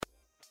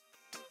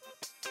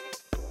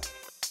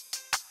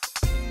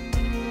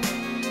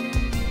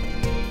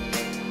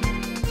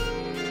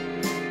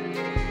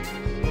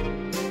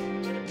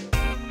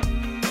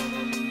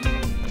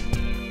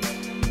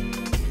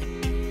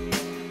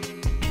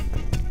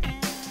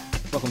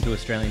Welcome to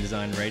Australian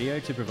Design Radio,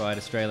 to provide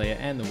Australia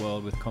and the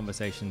world with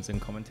conversations and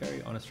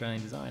commentary on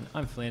Australian design.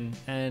 I'm Flynn,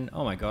 and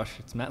oh my gosh,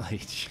 it's Matt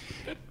Leach.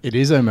 It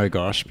is oh my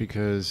gosh,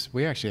 because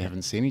we actually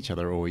haven't seen each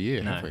other all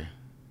year, No. have we?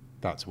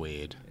 That's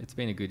weird. It's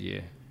been a good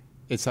year.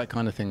 It's that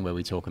kind of thing where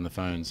we talk on the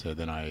phone, so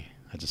then I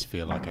just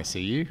feel like I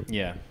see you,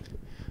 Yeah,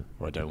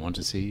 or I don't want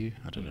to see you.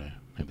 I don't know.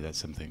 Maybe that's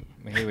something.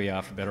 well, here we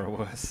are for better or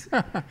worse.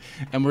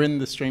 And we're in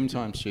the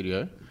Streamtime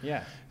studio.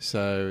 Yeah,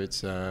 So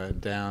it's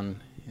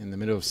down in the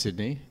middle of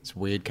Sydney. It's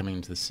weird coming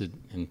into the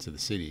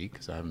city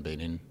because I haven't been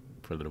in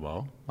for a little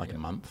while, like a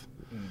month.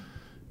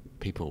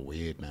 People are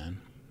weird, man.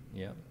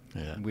 yeah.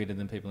 Yeah. Weirder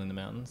than people in the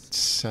mountains.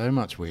 So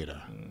much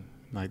weirder.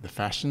 Like the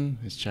fashion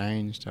has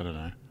changed. I don't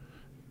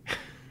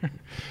know.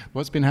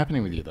 What's been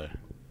happening with you though?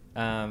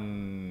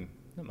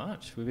 Not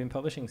much. We've been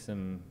publishing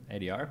some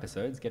ADR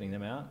episodes, getting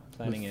them out,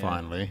 planning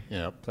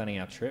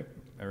our trip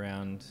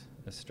around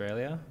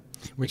Australia.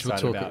 Which we'll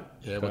Excited talk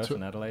about Perth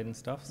and Adelaide and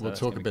stuff. So we'll that's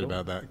talk gonna a be bit cool.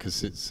 about that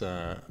because it's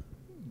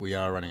we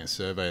are running a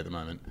survey at the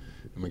moment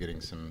and we're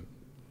getting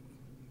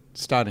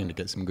starting to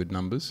get some good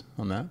numbers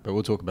on that. But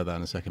we'll talk about that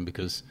in a second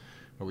because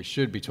what we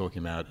should be talking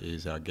about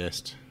is our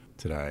guest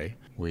today.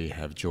 We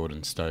have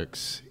Jordan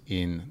Stokes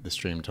in the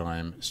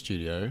Streamtime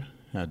studio,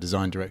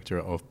 design director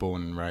of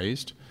Born and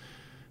Raised.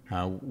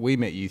 We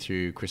met you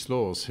through Chris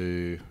Laws,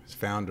 who is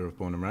founder of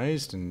Born and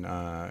Raised and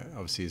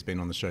obviously has been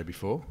on the show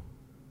before.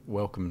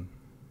 Welcome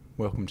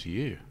to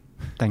you.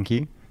 Thank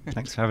you.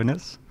 Thanks for having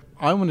us.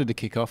 I wanted to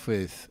kick off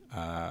with,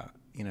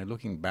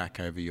 looking back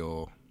over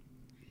your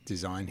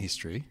design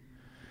history,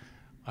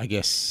 I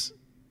guess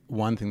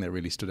one thing that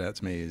really stood out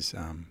to me is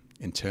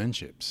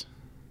internships.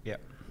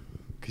 Yep.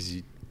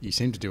 Because you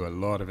seem to do a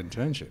lot of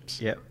internships.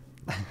 Yep.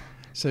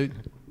 So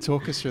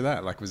talk us through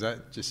that. Like, was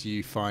that just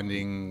you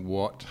finding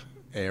what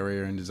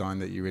area in design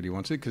that you really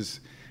wanted?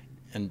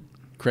 And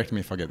correct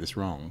me if I get this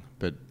wrong,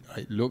 but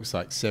it looks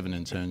like 7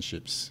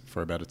 internships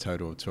for about a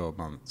total of 12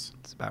 months.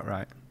 That's about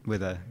right.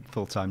 With a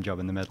full-time job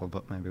in the middle,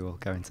 but maybe we'll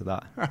go into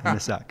that in a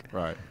sec.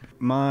 Right.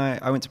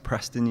 I went to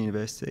Preston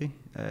University,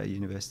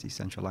 University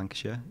Central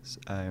Lancashire.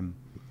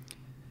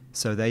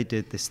 So they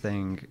did this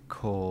thing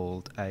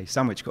called a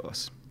sandwich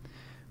course,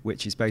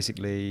 which is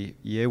basically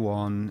year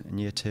 1 and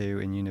year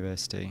 2 in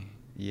university.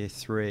 Year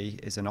 3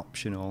 is an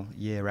optional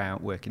year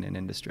out working in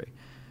industry.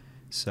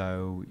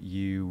 So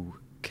you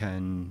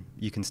can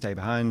stay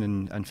behind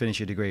and finish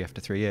your degree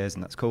after 3 years,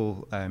 and that's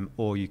cool,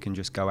 or you can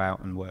just go out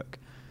and work.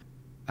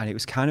 And it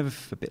was kind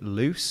of a bit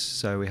loose,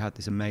 so we had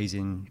this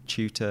amazing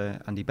tutor,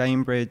 Andy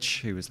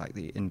Bainbridge, who was like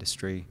the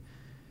industry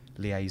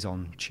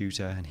liaison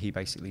tutor, and he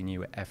basically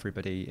knew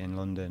everybody in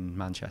London,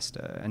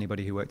 Manchester,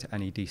 anybody who worked at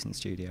any decent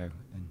studio.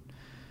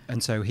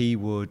 And so he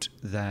would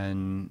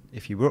then,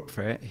 if you were up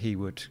for it, he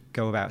would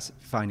go about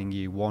finding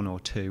you 1 or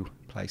 2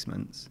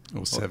 placements.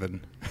 Or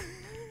 7.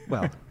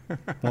 Well,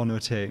 1 or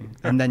 2,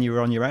 and then you were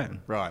on your own.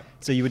 Right.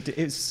 So it's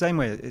the same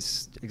way.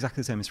 It's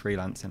exactly the same as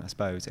freelancing, I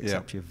suppose,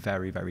 except you're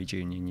very, very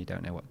junior and you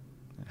don't know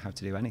how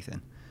to do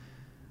anything.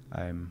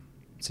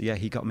 So yeah,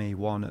 he got me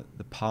one at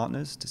the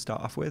Partners to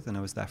start off with, and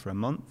I was there for a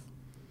month.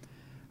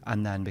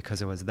 And then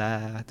because I was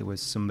there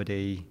was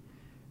somebody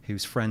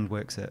whose friend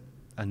works at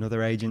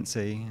another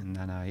agency, and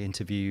then I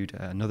interviewed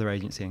another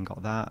agency and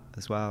got that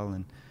as well.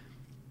 And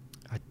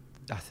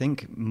I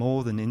think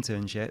more than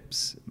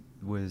internships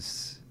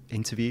was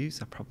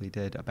interviews. I probably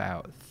did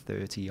about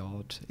 30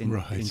 odd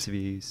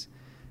interviews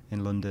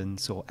in London,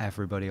 saw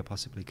everybody I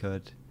possibly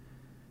could.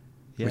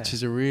 Yeah. Which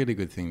is a really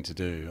good thing to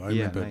do. I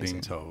remember amazing.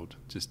 being told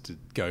just to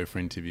go for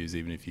interviews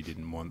even if you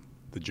didn't want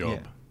the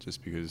job,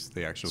 just because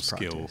the actual It's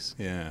skill. practice.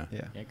 Yeah.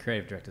 Yeah,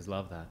 creative directors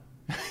love that.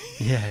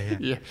 Yeah.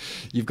 Yeah.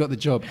 You've got the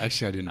job.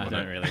 Actually, I didn't I want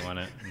don't it. really want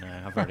it.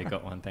 No, I've already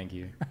got one, thank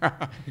you.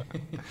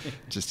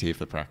 Just here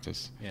for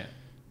practice. Yeah.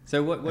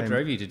 So what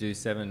drove you to do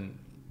seven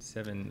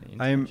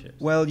internships?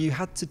 Well, you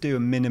had to do a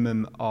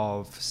minimum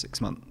of 6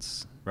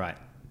 months Right.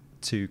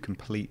 to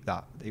complete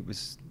that. It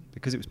was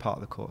because it was part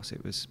of the course.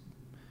 It was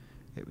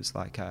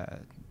like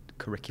a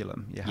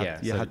curriculum. You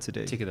had to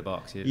do. Tick of the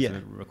box. It's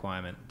a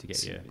requirement to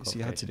get your qualification. So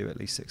you had to do at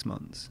least 6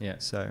 months. Yeah.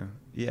 So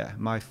yeah,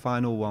 my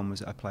final one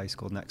was at a place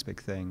called Next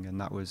Big Thing, and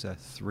that was a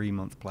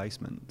 3-month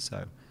placement.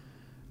 So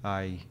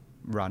I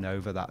ran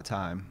over that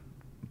time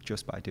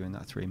just by doing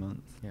that 3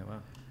 months. Yeah,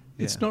 wow.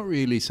 It's not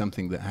really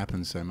something that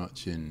happens so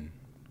much in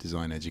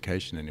design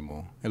education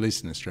anymore, at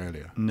least in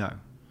Australia. No.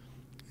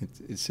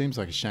 It seems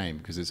like a shame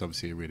because it's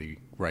obviously a really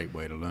great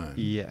way to learn.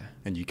 Yeah.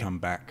 And you come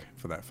back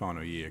for that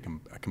final year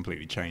a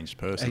completely changed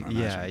person, I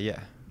imagine. Yeah,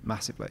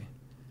 massively.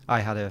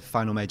 I had a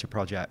final major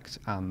project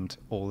and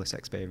all this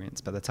experience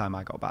by the time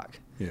I got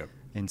back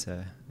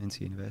into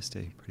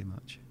university, pretty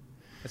much.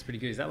 That's pretty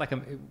good. Is that like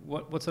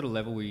what sort of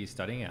level were you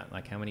studying at?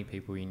 Like how many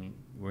people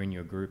were in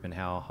your group and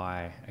how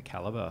high a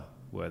caliber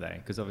were they?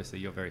 Because obviously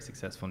you're very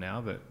successful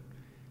now, but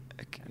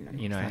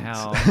you know Thanks.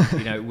 how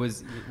you know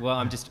was well.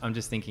 I'm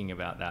just thinking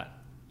about that.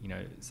 You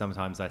know,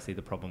 sometimes I see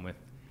the problem with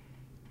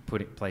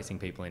placing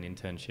people in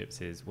internships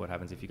is what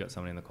happens if you've got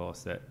someone in the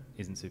course that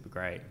isn't super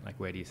great. Like,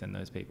 where do you send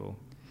those people?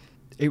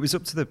 it was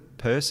up to the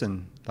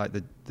person, like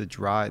the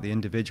drive, the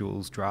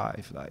individual's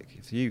drive. Like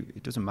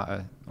it doesn't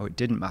matter, or it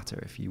didn't matter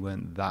if you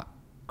weren't that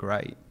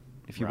great.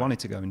 If you wanted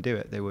to go and do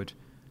it, they would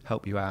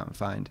help you out and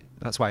find.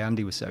 That's why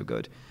Andy was so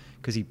good,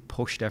 because he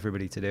pushed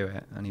everybody to do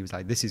it, and he was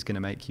like, "This is going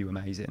to make you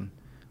amazing,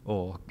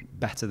 or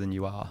better than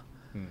you are."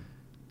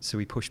 So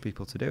he pushed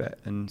people to do it,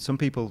 and some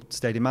people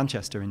stayed in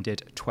Manchester and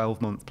did a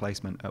 12-month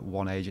placement at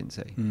one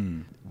agency.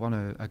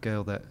 A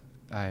girl that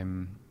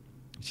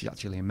she's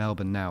actually in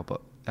Melbourne now,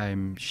 but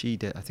she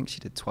did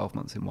 12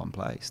 months in one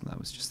place, and that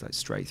was just like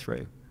straight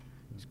through.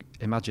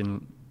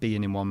 Imagine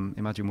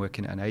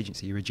working at an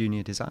agency. You're a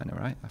junior designer,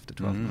 right? After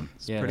 12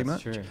 months, yeah, pretty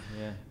that's much. True.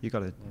 Yeah,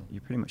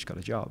 You pretty much got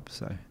a job.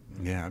 So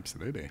yeah,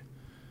 absolutely.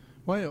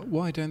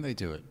 Why don't they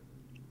do it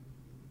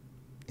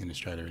in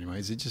Australia anyway?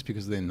 Is it just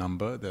because the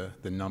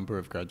number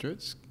of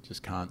graduates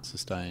just can't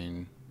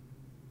sustain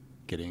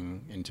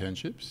getting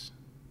internships?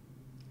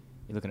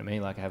 You're looking at me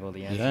like I have all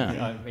the answers.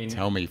 Yeah. I mean,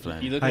 Tell me,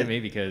 Flynn. You look at me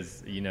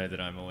because you know that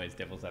I'm always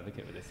devil's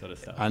advocate with this sort of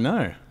stuff. I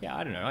know. Yeah,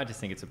 I don't know. I just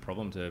think it's a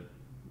problem to,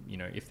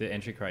 if the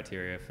entry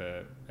criteria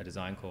for a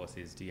design course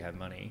is do you have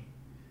money,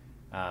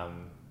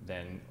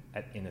 then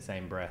in the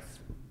same breath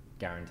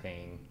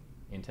guaranteeing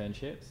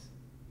internships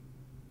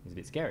is a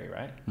bit scary,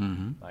 right?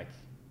 Like,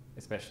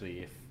 especially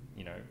if,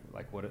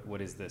 like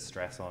what is the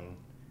stress on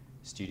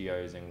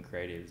studios and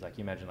creatives? Like,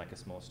 you imagine like a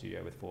small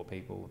studio with 4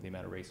 people, the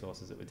amount of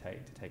resources it would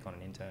take to take on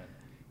an intern,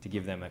 to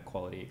give them a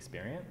quality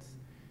experience,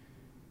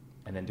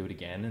 and then do it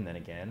again, and then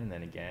again, and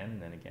then again,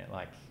 and then again.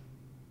 Like,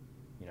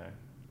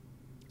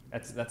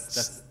 that's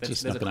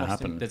just not going to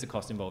happen. There's a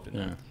cost involved in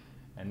that,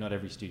 and not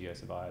every studio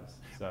survives.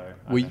 So,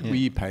 were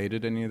you paid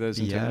at any of those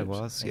internships? yeah, it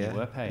was. And Yeah, you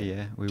were paid.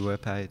 Yeah, we were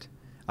paid.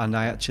 And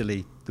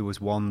there was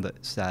one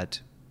that said,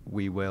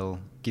 we will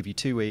give you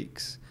 2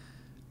 weeks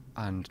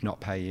and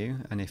not pay you,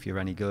 and if you're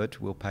any good,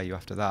 we'll pay you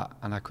after that.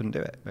 And I couldn't do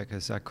it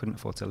because I couldn't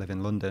afford to live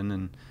in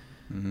London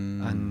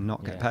and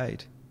not get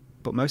paid.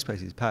 But most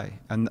places pay,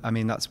 and I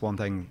mean that's one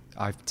thing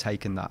I've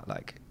taken that,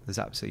 like, there's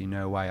absolutely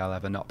no way I'll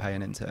ever not pay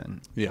an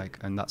intern. Like,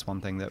 and that's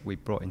one thing that we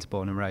brought into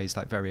Born and Raised,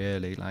 like, very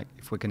early. Like,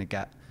 if we're going to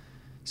get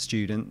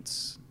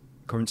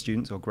current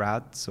students or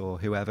grads or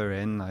whoever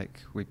in, like,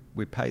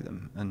 we pay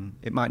them, and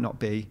it might not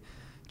be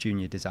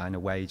junior designer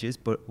wages,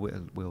 but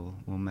we'll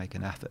make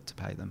an effort to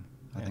pay them.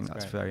 I think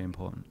that's very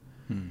important.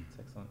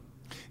 That's excellent.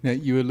 Now,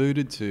 you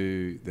alluded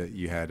to that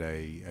you had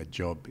a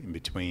job in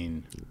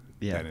between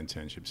that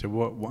internship. So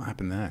what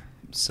happened there?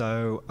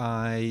 So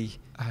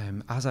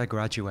as I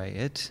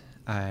graduated,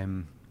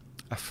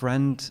 a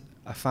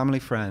family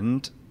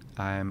friend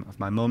of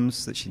my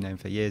mum's that she known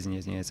for years and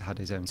years and years had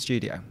his own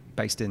studio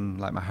based in,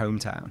 like, my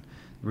hometown,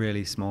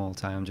 really small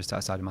town just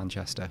outside of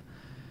Manchester.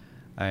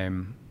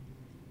 And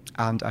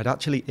I'd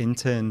actually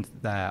interned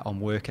there on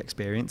work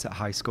experience at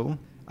high school.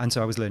 And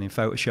so I was learning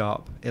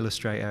Photoshop,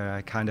 Illustrator.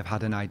 I kind of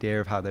had an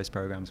idea of how those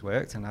programs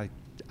worked, and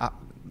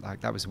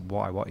that was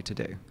what I wanted to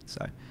do.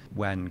 So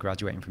when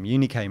graduating from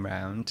uni came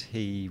round,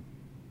 he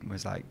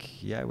was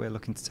like, yeah, we're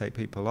looking to take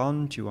people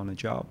on. Do you want a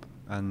job?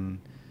 And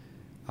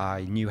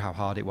I knew how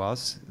hard it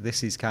was.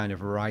 This is kind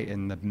of right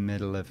in the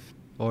middle of,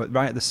 or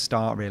right at the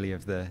start, really,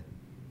 of the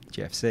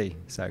GFC.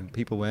 So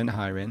people weren't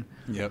hiring.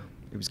 Yep.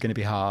 It was going to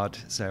be hard.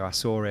 So I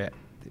saw it.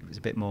 It was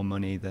a bit more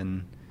money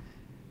than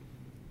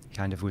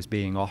kind of was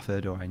being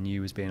offered, or I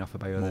knew was being offered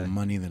by other. More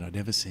money than I'd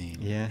ever seen.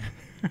 Yeah.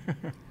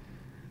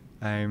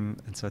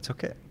 And so I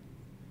took it.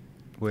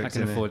 I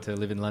can afford to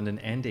live in London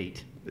and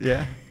eat.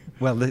 Yeah.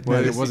 Well, it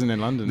wasn't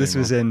in London. This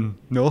was in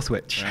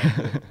Northwich.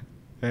 Right.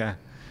 Yeah.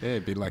 Yeah,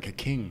 it'd be like a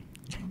king.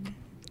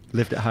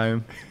 Lived at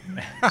home.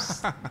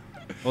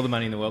 All the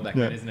money in the world back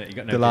then, isn't it? You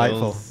got no Delightful.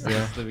 bills, Yeah.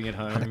 just living at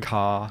home. Had a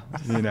car,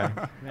 Man,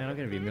 I'm going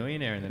to be a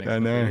millionaire in the next I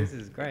couple of know. years.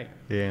 This is great.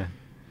 Yeah.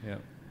 Yeah.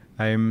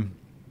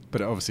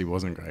 But it obviously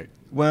wasn't great.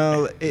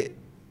 Well,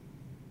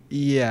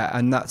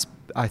 and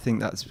I think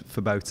that's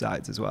for both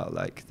sides as well.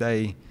 Like,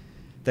 they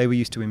were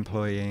used to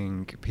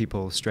employing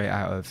people straight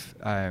out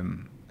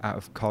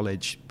of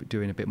college, but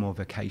doing a bit more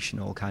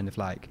vocational, kind of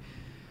like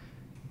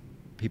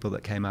people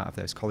that came out of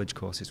those college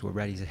courses were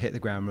ready to hit the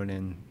ground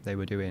running. They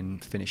were doing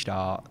finished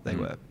art. They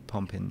were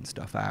pumping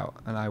stuff out,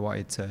 and I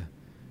wanted to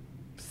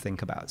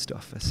think about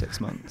stuff for 6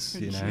 months.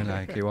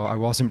 I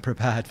wasn't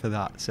prepared for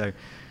that, so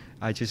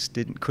I just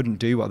couldn't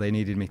do what they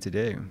needed me to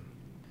do.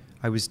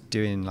 I was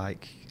doing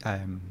like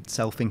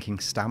self-thinking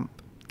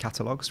stamp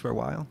catalogues for a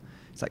while.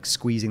 It's like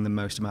squeezing the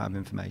most amount of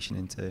information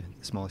into the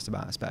smallest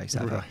amount of space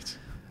ever. Right.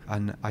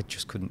 And I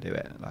just couldn't do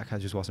it. Like, I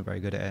just wasn't very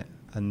good at it.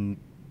 And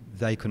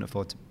they couldn't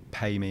afford to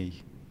pay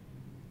me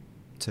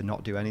to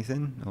not do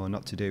anything, or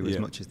not to do as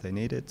much as they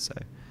needed. So,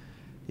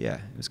 yeah,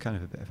 it was kind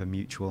of a bit of a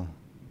mutual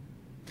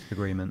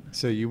agreement.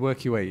 So you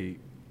work your way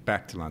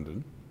back to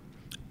London.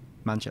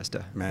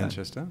 Manchester.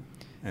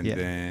 And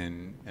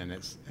then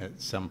it's at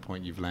some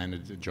point you've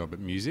landed a job at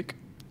Music.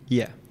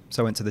 Yeah.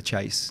 So I went to the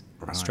Chase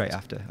straight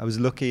after. I was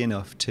lucky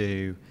enough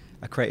to,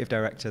 a creative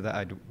director that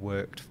I'd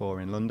worked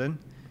for in London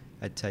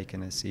had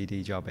taken a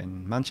CD job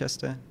in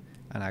Manchester,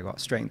 and I got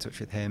straight in touch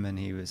with him, and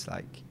he was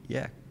like,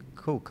 yeah,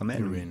 cool, come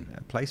in. You're in.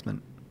 A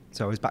placement.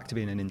 So I was back to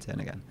being an intern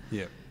again.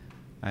 Yeah.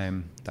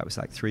 That was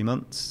like 3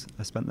 months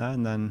I spent there,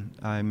 and then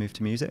I moved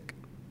to music.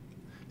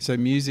 So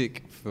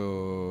music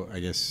for, I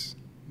guess,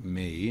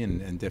 me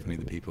and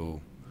definitely the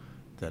people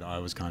that I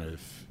was kind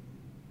of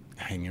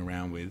hanging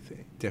around with,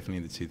 definitely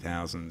in the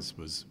 2000s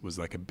was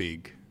like a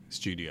big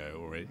studio,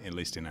 or at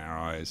least in our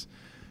eyes.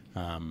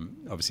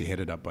 Obviously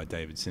headed up by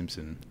David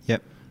Simpson.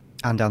 Yep.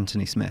 And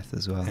Anthony Smith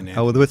as well. And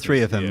Oh, well, there were three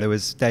Smith, of them. yeah. There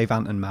was Dave,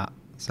 Ant, and Matt.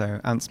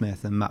 So Ant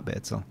Smith and Matt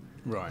Birdsall.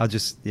 Right. I'll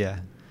just, yeah.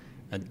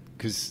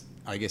 Because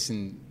I guess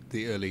in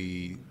the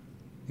early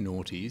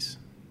noughties,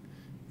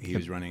 he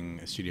was running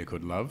a studio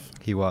called Love.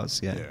 He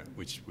was, yeah.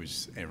 Which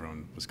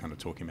everyone was kind of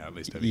talking about, at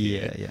least over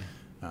Yeah, here.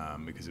 yeah.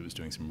 Because it was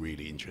doing some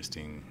really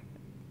interesting,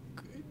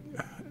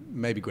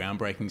 maybe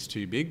groundbreaking's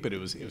too big, but it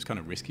was kind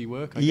of risky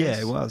work, I guess.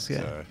 Yeah, it was,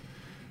 yeah.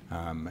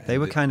 So, They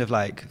were kind of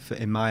like,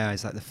 in my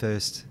eyes, like the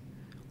first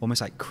almost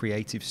like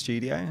creative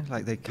studio.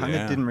 Like they kind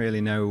of didn't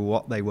really know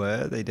what they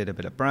were. They did a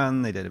bit of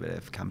brand, they did a bit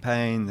of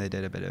campaign, they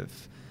did a bit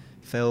of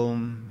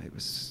film. It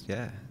was,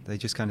 they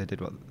just kind of did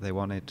what they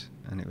wanted,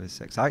 and it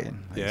was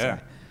exciting. Yeah.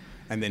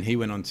 And then he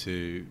went on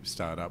to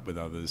start up with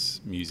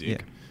others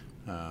music.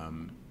 Yeah.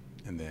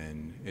 And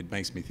then it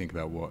makes me think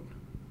about what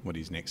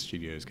his next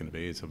studio is going to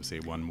be. It's obviously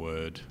one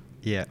word.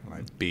 Yeah.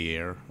 Like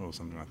beer or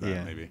something like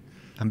that, maybe.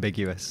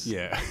 Ambiguous.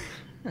 Yeah.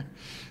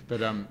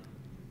 But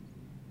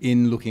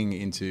in looking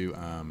into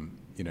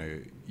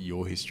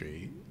your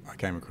history, I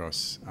came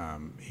across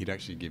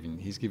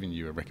he's given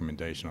you a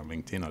recommendation on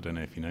LinkedIn. I don't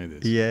know if you know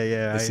this.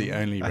 Yeah. It's the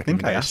only recommendation. I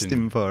think I asked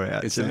him for it.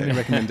 Actually. It's the only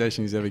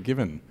recommendation he's ever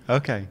given.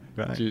 Okay,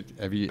 right.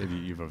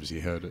 You've obviously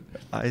heard it.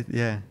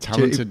 Yeah.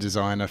 Talented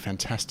designer,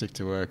 fantastic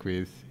to work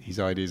with. His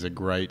ideas are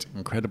great,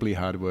 incredibly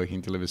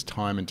hardworking, delivers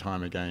time and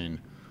time again.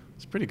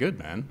 It's pretty good,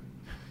 man.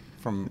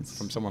 From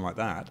someone like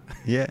that.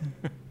 Yeah.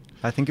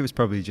 I think it was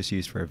probably just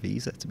used for a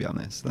visa, to be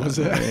honest. Was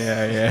it?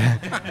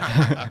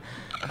 Yeah.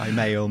 I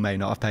may or may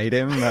not have paid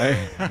him. No.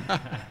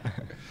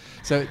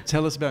 So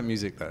tell us about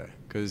music, though,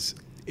 because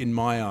in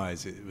my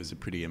eyes, it was a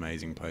pretty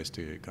amazing place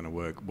to kind of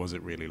work. Was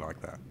it really like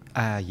that?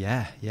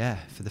 Yeah.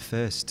 For the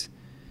first...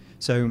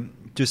 So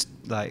just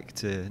like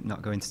to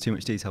not go into too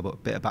much detail, but a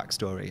bit of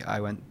backstory.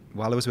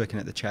 While I was working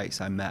at the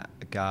Chase, I met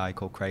a guy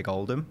called Craig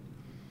Oldham,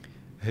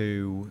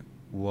 who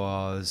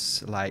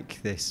was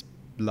like this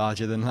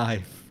larger than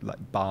life, like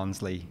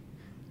Barnsley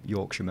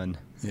Yorkshireman,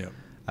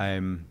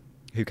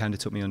 who kind of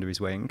took me under his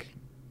wing,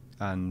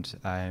 and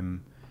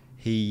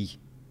he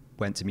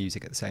went to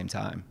music at the same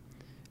time.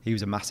 He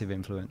was a massive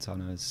influence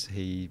on us.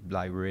 He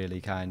like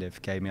really kind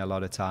of gave me a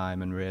lot of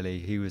time, and really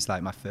he was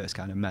like my first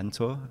kind of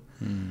mentor.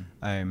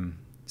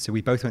 So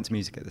we both went to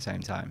music at the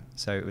same time.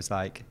 So it was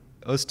like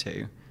us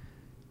two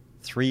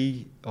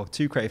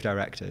creative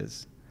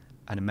directors,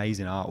 an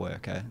amazing art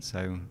worker.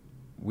 So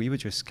we were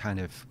just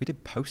we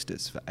did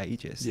posters for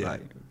ages. Yeah.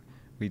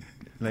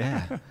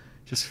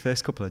 Just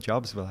first couple of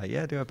jobs were like,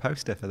 do a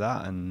poster for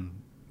that and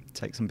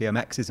take some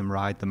BMXs and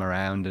ride them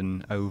around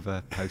and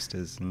over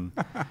posters. And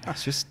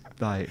it's just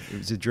like, it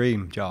was a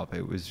dream job.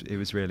 It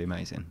was really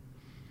amazing.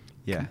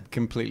 Yeah.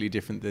 Completely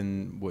different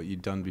than what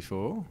you'd done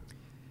before?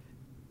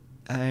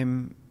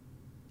 For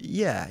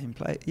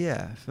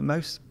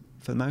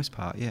the most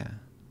part, yeah.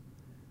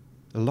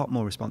 A lot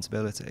more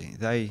responsibility.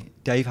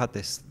 Dave had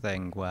this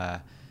thing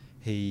where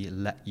he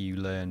let you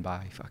learn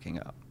by fucking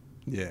up.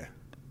 Yeah.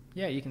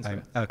 Yeah, you can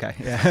swear. Okay,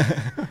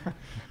 yeah.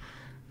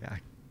 I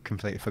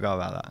completely forgot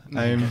about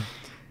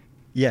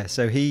that.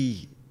 So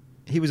he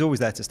was always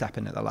there to step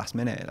in at the last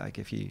minute, like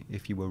if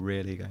you were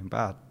really going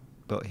bad.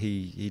 But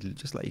he'd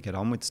just let you get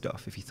on with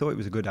stuff. If you thought it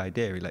was a good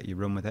idea, he'd let you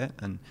run with it.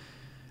 And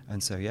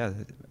so,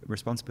 the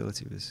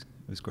responsibility was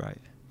great.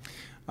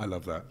 I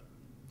love that.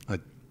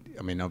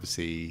 I mean,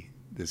 obviously,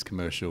 there's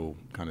commercial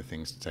kind of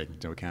things to take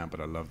into account, but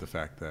I love the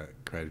fact that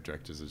creative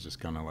directors are just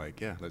kind of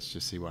like, let's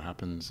just see what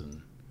happens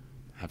and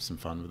have some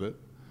fun with it.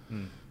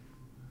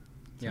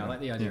 Yeah, I like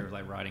the idea of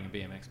like riding a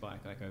BMX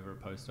bike like over a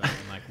poster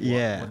and like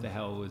what the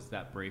hell was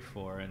that brief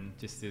for, and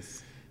just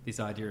this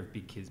idea of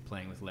big kids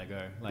playing with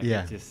Lego. Like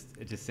it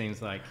just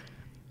seems like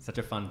such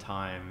a fun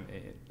time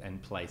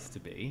and place to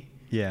be.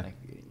 Yeah. Like,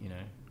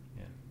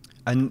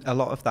 And a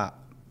lot of that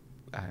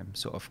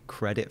sort of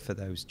credit for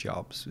those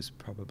jobs was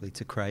probably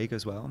to Craig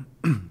as well.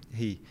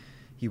 He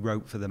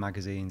wrote for the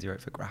magazines, he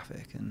wrote for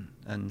Graphic,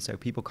 and so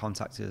people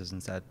contacted us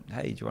and said,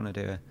 hey, do you want to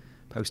do a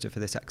poster for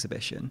this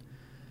exhibition?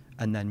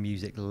 And then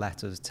music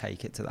let us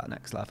take it to that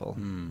next level.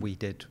 We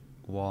did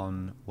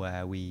one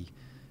where we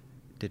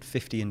did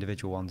 50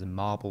 individual ones and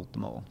marbled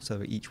them all,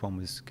 so each one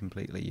was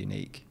completely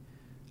unique.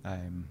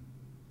 And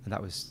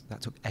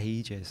that took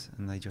ages,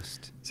 and they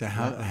just... So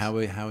how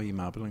are you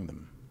marbling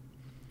them?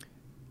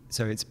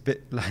 So it's a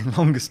bit like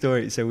longer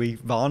story. So we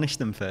varnished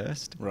them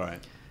first. Right.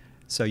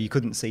 So you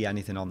couldn't see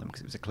anything on them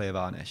because it was a clear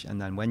varnish. And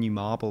then when you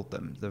marbled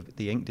them,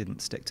 the ink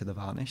didn't stick to the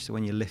varnish. So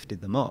when you lifted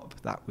them up,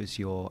 that was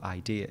your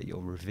idea, your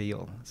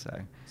reveal.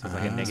 So it's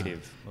like a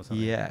negative or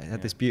something. Yeah, it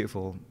had this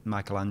beautiful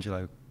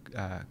Michelangelo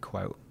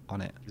quote on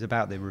it. It was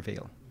about the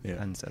reveal.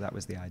 Yeah. And so that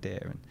was the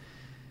idea. And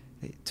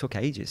it took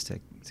ages to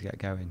get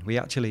going. We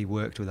actually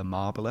worked with a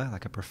marbler,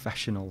 like a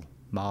professional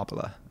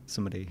marbler,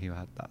 somebody who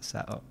had that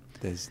set up.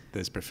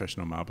 There's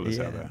professional marblers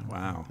out there.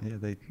 Wow.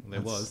 Yeah,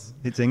 There was.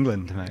 It's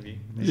England, mate.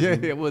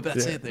 Yeah, well,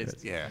 that's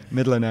it. Yeah.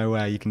 Middle of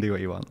nowhere, you can do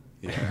what you want.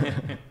 Yeah.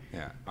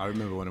 Yeah. I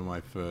remember one of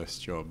my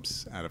first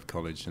jobs out of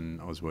college,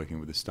 and I was working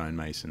with a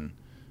stonemason,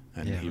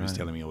 and he was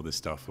telling me all this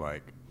stuff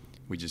like,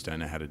 we just don't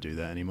know how to do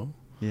that anymore.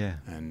 Yeah.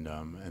 And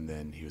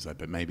then he was like,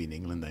 but maybe in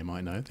England they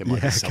might know. There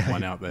might be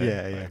someone out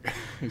there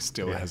who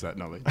still has that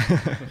knowledge.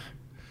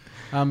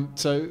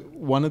 So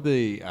one of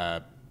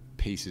the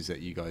pieces that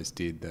you guys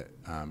did that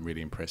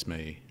really impressed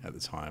me at the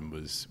time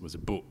was a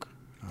book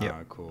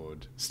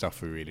called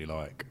Stuff We Really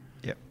Like.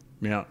 Yep.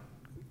 Now,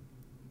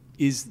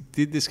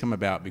 did this come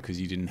about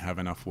because you didn't have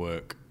enough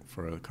work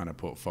for a kind of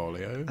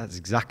portfolio? That's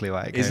exactly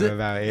why it came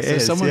about. It so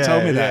is. Someone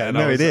told me that. Yeah. And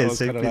No, I was, it is. I was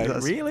kind of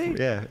like, really?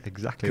 Yeah,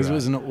 exactly. Because it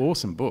was an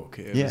awesome book.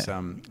 It was,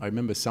 Yeah. I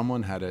remember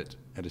someone had it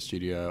at a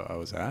studio I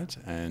was at,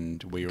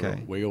 and we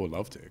all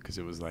loved it because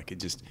it was like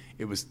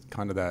it was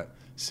kind of that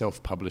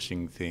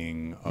self-publishing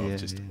thing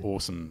of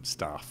awesome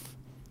stuff,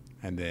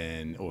 and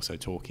then also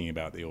talking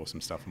about the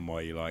awesome stuff and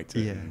why you liked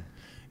it. Yeah. And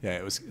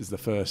it was the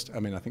first. I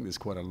mean, I think there's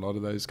quite a lot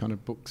of those kind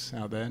of books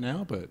out there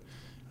now, but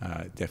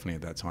definitely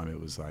at that time it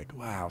was like,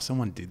 wow,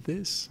 someone did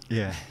this.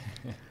 Yeah.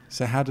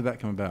 So how did that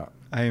come about?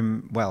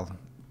 Well,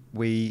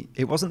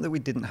 it wasn't that we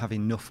didn't have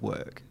enough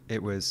work.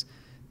 It was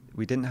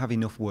we didn't have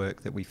enough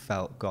work that we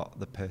felt got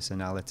the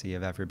personality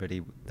of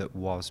everybody that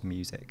was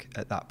music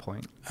at that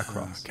point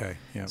across. Okay.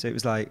 Yeah. So it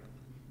was like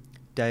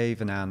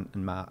Dave and Ant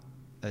and Matt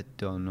had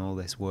done all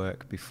this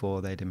work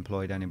before they'd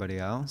employed anybody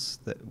else.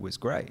 That was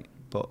great,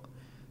 but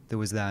there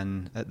was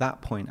then at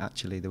that point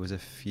actually there was a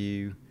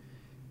few.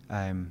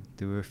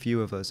 There were a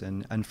few of us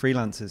and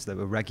freelancers that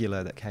were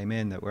regular that came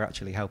in that were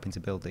actually helping to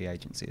build the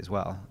agency as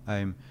well.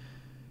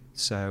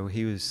 So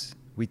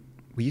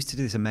we used to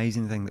do this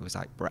amazing thing that was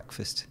like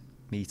breakfast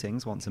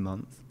meetings once a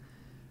month,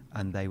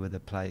 and they were the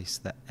place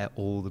that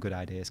all the good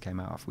ideas came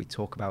out of. We'd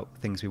talk about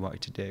things we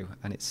wanted to do,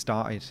 and it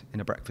started in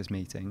a breakfast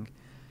meeting,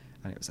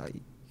 and it was like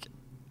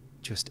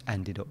just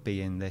ended up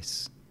being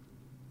this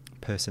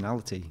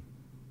personality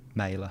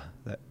mailer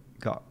that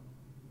got.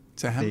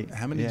 So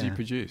how many did you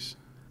produce?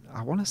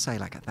 I want to say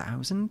like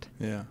 1,000.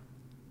 Yeah.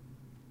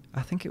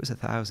 I think it was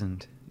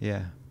 1,000.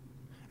 Yeah.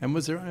 And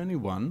was there only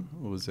one,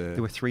 or was there?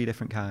 There were 3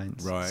 different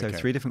kinds. Right. So okay.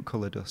 3 different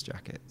colour dust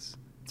jackets.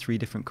 3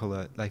 different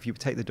colour. Like if you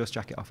take the dust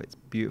jacket off, it's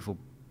beautiful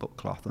butt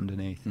cloth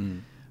underneath,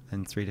 and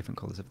 3 different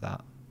colours of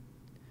that.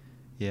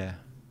 Yeah.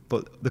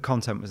 But the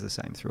content was the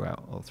same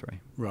throughout all 3.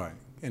 Right.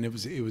 And it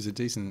was a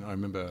decent. I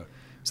remember.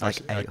 It's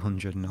like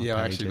 800 and odd Yeah,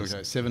 I pages. actually looked at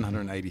it,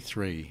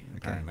 783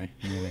 apparently.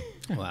 Really.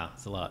 Wow,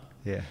 it's a lot.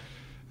 Yeah.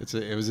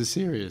 It was a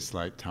serious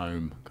like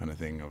tome kind of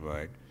thing of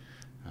like.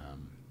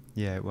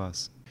 Yeah, it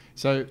was.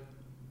 So,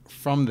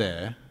 from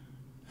there,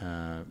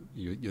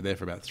 you're there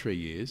for about 3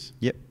 years.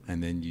 Yep.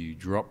 And then you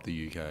drop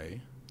the UK.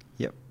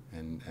 Yep.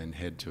 And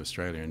head to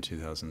Australia in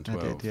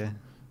 2012. I did, yeah.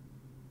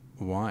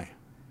 Why?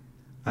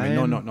 I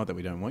mean, not that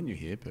we don't want you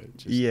here, but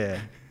just yeah.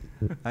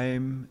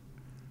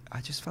 I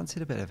just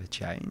fancied a bit of a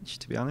change,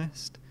 to be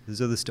honest. There's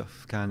other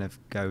stuff kind of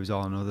goes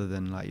on other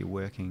than like your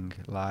working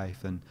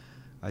life, and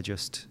I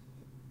just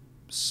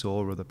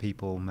saw other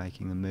people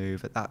making the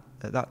move. At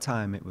that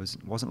time, it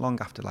wasn't long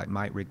after like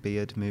Mike Rigby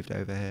had moved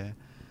over here.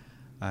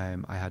 I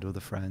had other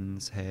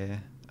friends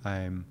here.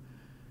 So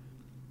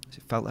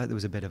it felt like there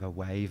was a bit of a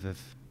wave of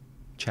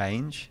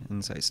change,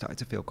 and so it started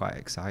to feel quite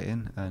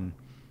exciting. And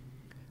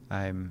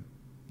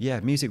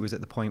music was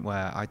at the point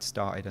where I'd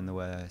started and there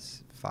were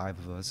 5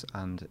 of us,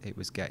 and it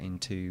was getting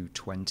to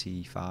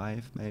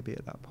 25 maybe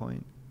at that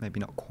point. Maybe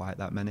not quite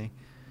that many.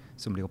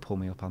 Somebody will pull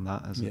me up on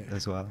that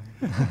as well.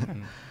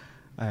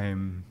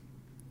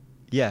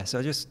 So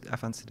I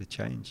fancied a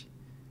change.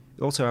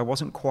 Also, I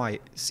wasn't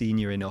quite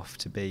senior enough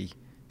to be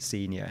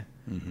senior,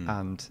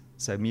 and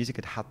so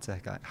music had to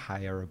get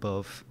higher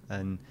above,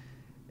 and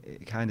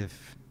it kind of,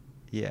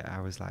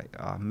 I was like,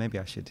 oh, maybe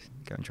I should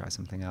go and try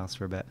something else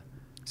for a bit.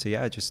 So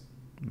I just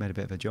made a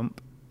bit of a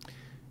jump.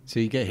 So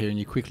you get here and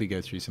you quickly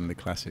go through some of the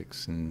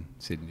classics in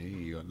Sydney.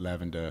 You got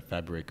Lavender,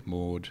 Fabric,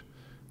 Maud,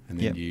 and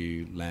then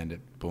you land at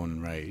Born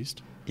and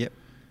Raised. Yep.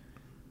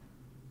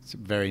 It's a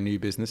very new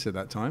business at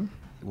that time.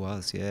 It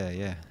was,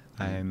 yeah.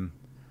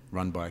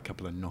 Run by a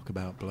couple of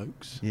knockabout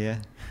blokes. Yeah.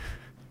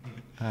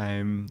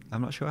 I'm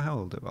not sure how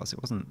old it was.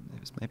 It was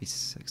maybe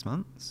 6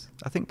 months.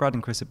 I think Brad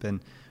and Chris had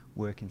been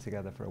working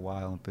together for a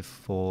while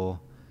before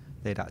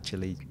they'd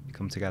actually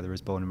come together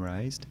as Born and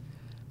Raised.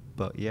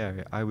 But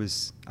yeah, I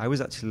was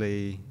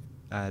actually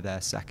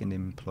their second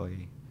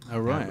employee. Oh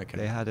right, okay.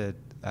 They had a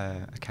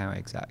account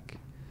exec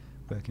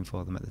working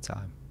for them at the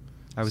time.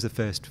 I was the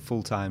first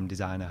full-time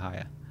designer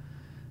hire.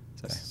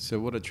 So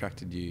what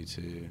attracted you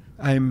to?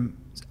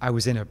 I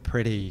was in a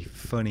pretty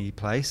funny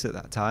place at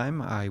that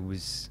time.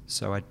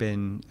 I'd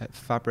been at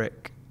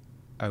Fabric,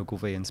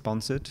 Ogilvy and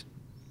sponsored,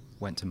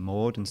 went to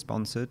Maud and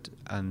sponsored,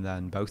 and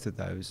then both of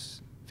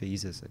those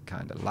visas had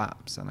kind of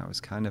lapsed, and I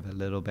was kind of a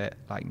little bit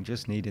like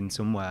just needing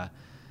somewhere.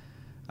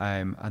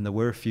 And there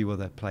were a few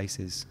other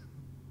places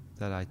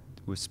that I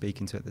was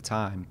speaking to at the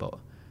time, but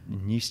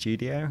new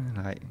studio,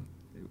 like,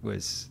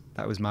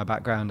 that was my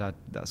background.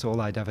 That's all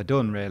I'd ever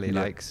done, really.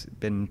 Yeah. Like,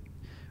 been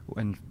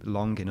and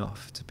long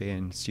enough to be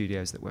in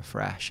studios that were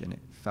fresh, and it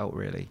felt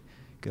really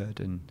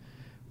good. And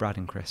Brad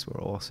and Chris were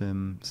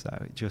awesome.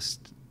 So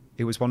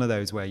it was one of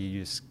those where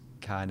you just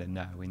kind of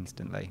know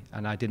instantly.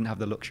 And I didn't have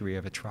the luxury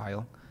of a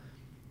trial,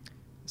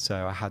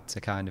 so I had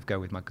to kind of go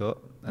with my gut,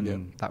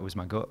 and that was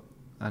my gut,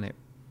 and it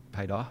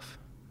paid off.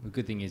 The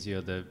good thing is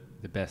you're the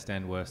best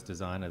and worst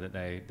designer that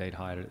they'd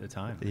hired at the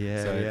time.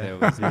 Yeah, so yeah.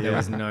 there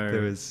was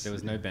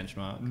no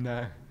benchmark.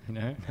 No, You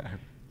know.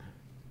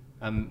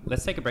 no.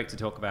 Let's take a break to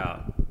talk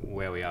about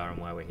where we are and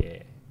why we're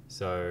here.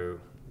 So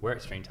we're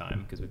at Stream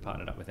Time because we've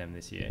partnered up with them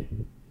this year,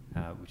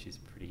 which is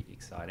pretty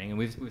exciting. And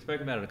we've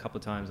spoken about it a couple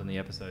of times on the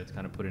episodes,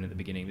 kind of put in at the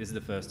beginning. This is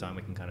the first time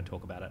we can kind of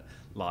talk about it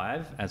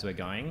live as we're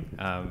going.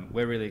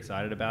 We're really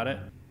excited about it.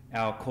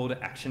 Our call to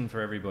action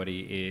for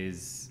everybody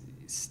is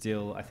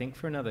still, I think,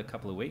 for another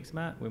couple of weeks,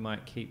 Matt. We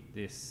might keep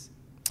this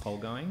poll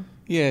going.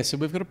 Yeah, so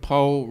we've got a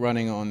poll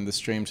running on the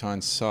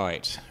Streamtime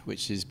site,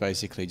 which is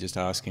basically just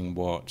asking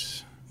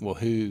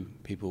who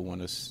people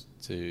want us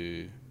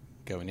to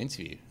go and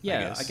interview.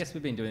 Yeah, I guess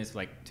we've been doing this for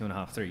like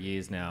 2.5, 3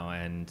 years now,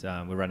 and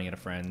we're running out of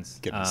friends.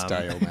 Getting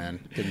stale, man.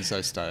 Getting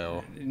so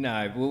stale.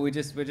 No, well, we're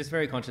just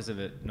very conscious of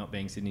it not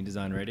being Sydney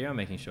Design Radio,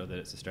 making sure that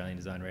it's Australian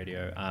Design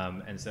Radio,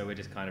 and so we're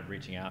just kind of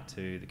reaching out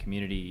to the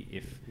community,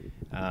 if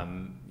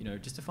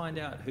just to find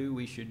out who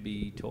we should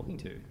be talking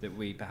to that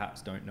we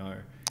perhaps don't know.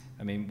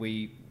 I mean,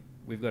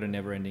 we've got a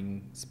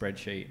never-ending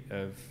spreadsheet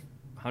of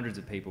hundreds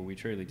of people, we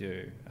truly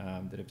do,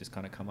 that have just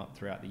kind of come up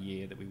throughout the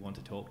year that we want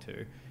to talk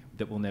to,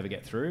 that we'll never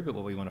get through, but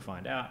what we want to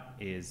find out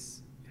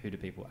is who do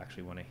people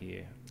actually want to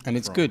hear. And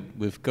it's from. good.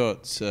 We've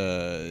got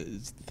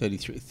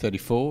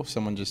 34.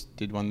 Someone just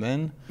did one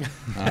then.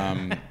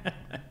 And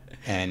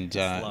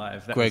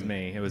live. That Greg, was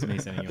me. It was me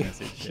sending you a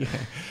message. Yeah.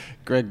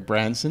 Greg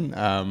Branson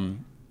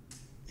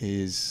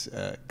is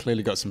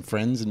clearly got some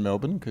friends in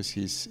Melbourne because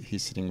he's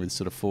sitting with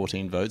sort of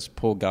 14 votes.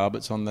 Paul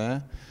Garbutt's on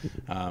there.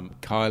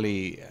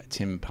 Kylie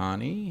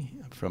Timpani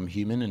from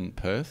Human in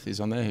Perth is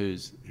on there,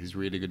 who's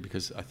really good,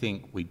 because I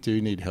think we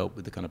do need help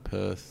with the kind of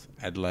Perth,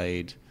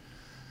 Adelaide,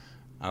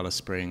 Alice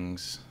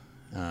Springs.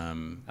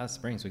 Alice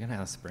Springs. We're going to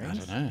Alice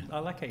Springs. I don't know. I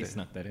like how you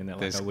snuck that in there.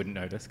 Like I wouldn't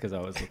notice because I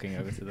was looking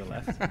over to the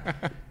left.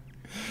 I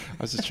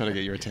was just trying to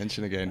get your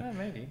attention again.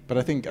 Maybe. But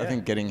I think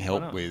getting Why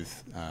help not?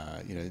 with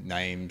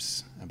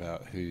names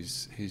about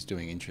who's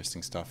doing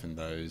interesting stuff in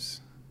those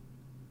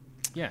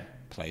Yeah.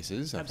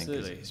 places, I think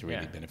Absolutely, is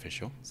really yeah.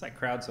 beneficial. It's like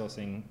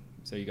crowdsourcing.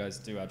 So you guys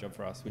do our job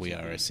for us. Which We is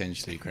are good.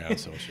 essentially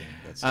crowdsourcing.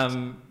 That's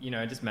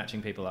just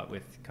matching people up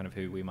with kind of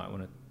who we might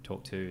want to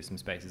talk to, some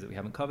spaces that we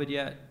haven't covered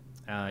yet.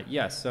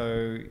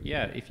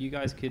 If you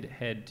guys could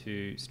head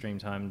to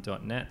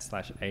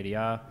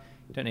streamtime.net/ADR,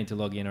 you don't need to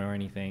log in or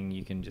anything.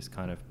 You can just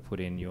kind of put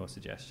in your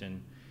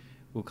suggestion.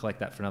 We'll collect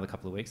that for another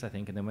couple of weeks, I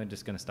think, and then we're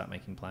just going to start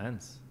making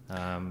plans.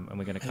 And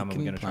we're going to come and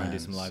we're going to try and do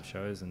some live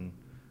shows and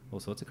all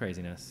sorts of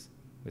craziness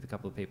with a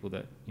couple of people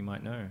that you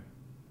might know,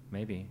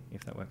 maybe,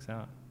 if that works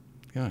out.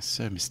 Oh,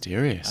 so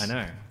mysterious. I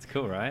know. It's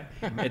cool, right?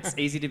 It's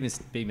easy to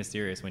be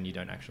mysterious when you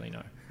don't actually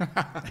know.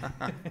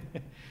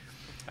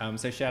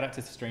 So shout out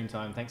to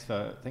Streamtime. Thanks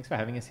for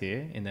having us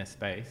here in their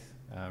space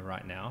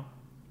right now,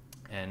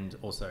 and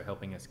also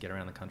helping us get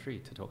around the country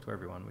to talk to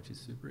everyone, which is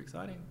super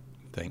exciting.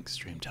 Thanks,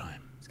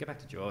 Streamtime. Let's get back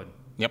to Jordan.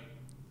 Yep.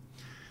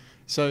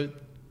 So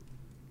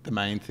the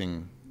main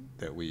thing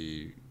that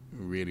we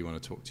really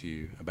want to talk to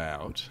you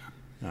about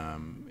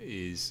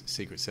is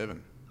Secret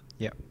 7.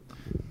 Yep.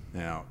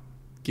 Now,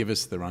 give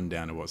us the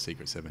rundown of what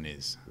Secret 7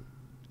 is.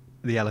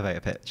 The elevator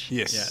pitch.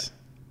 Yes. Yeah.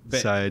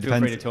 But So it feel free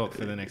to depends- talk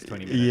for the next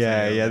 20 minutes.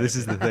 Yeah, this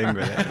is the thing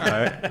with it,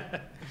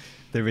 right?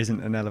 There is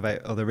an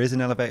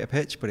elevator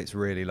pitch, but it's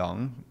really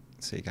long,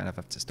 so you kind of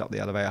have to stop the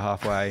elevator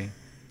halfway,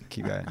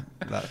 keep going,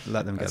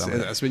 let them get on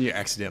with it. That's when you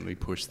accidentally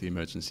push the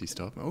emergency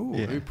stop. Oh,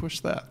 Yeah. who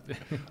pushed that?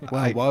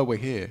 Well, while we're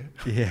here.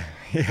 Yeah.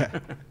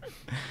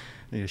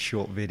 Need a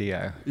short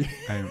video.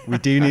 We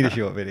do need a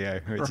short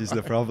video, which is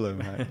the problem.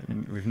 Right?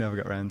 We've never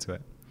got around to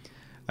it.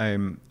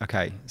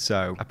 Okay,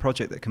 so a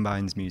project that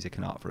combines music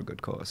and art for a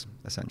good cause,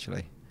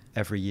 essentially.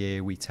 Every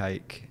year we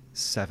take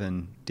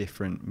 7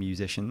 different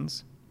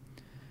musicians,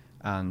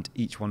 and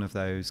each one of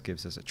those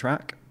gives us a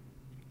track,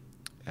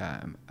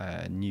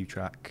 a new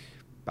track,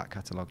 back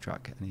catalogue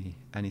track,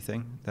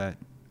 anything that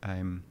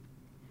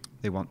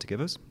they want to give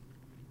us.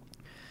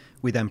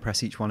 We then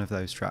press each one of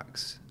those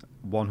tracks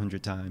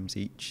 100 times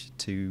each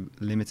to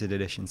limited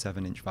edition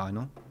 7-inch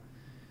vinyl.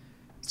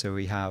 So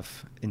we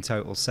have in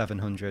total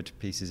 700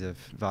 pieces of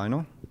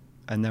vinyl,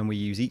 and then we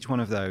use each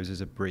one of those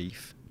as a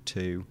brief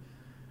to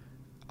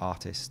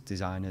artists,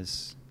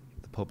 designers,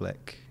 the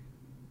public,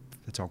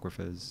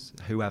 photographers,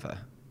 whoever,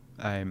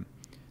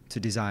 to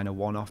design a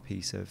one-off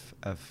piece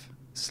of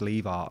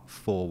sleeve art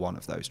for one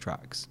of those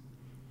tracks.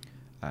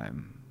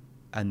 And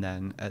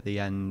then at the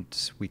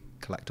end, we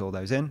collect all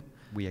those in,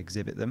 we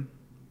exhibit them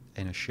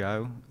in a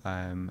show,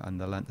 and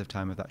the length of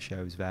time of that show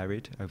is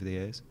varied over the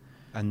years.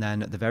 And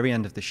then at the very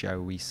end of the show,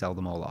 we sell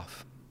them all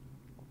off.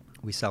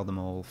 We sell them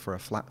all for a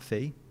flat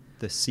fee.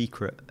 The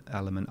secret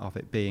element of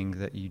it being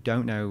that you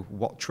don't know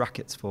what track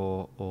it's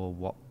for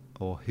or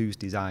who's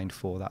designed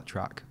for that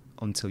track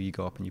until you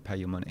go up and you pay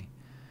your money.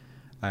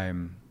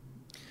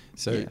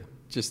 So yeah.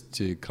 just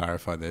to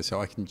clarify there,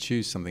 so I can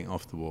choose something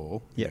off the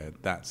wall. Yep. Yeah,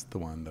 that's the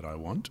one that I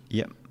want.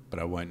 Yep. But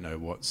I won't know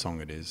what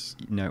song it is.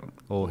 No,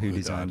 or who the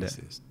designed it. artist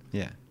is.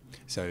 Yeah.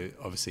 So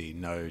obviously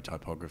no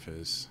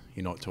typographers.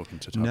 You're not talking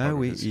to No,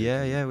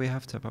 typographers. we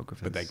have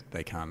typographers. But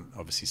they can't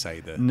obviously say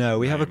the No,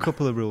 we have a name.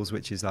 couple of rules,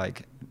 which is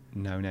like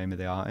no name of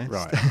the artist,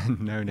 Right.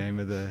 no name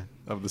of the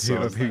Of the who, song.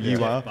 of who Yeah. you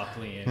Jeff are.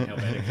 Buckley and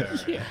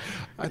Helvetica. Yeah,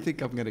 I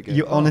think I'm going to go.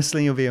 You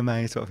honestly, you'll be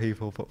amazed what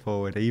people put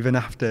forward, even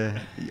after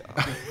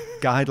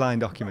guideline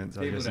documents.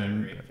 Are People just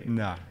don't read, people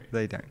no, don't read.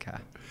 they don't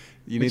care.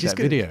 You Which need is that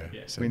good. video.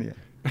 Yeah. So- We need-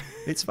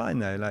 It's fine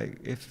though. Like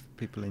if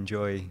people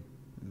enjoy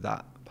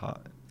that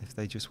part, if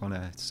they just want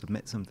to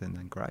submit something,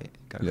 then great,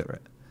 go Yep. for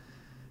it.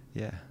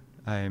 Yeah.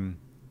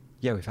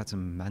 Yeah, we've had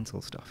some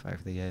mental stuff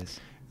over the years.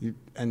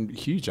 And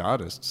huge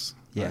artists.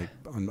 Yeah.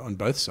 Like on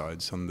both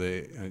sides, on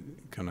the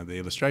kind of the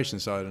illustration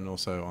side and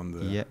also on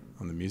the Yep.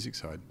 on the music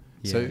side.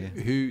 Yeah, So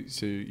yeah.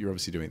 So you're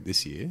obviously doing it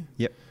this year.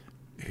 Yep.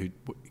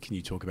 Can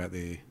you talk about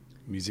the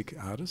music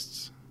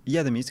artists?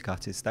 Yeah, the music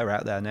artists, they're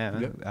out there now.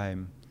 Yep.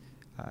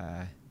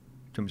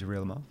 Do you want me to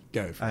reel them off?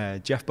 Go for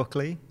it. Jeff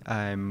Buckley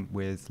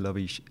with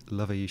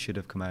Lover You Should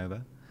Have Come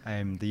Over.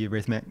 The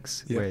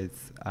Eurythmics Yep.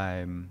 with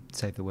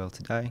Save the World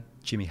Today.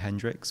 Jimi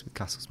Hendrix with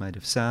Castles Made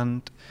of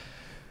Sand.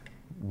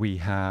 We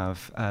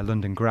have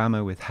London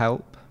Grammar with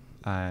Help.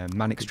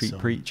 Manic Good Street song.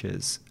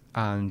 Preachers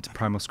and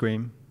Primal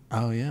Scream.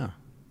 Oh yeah.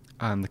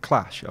 And The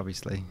Clash,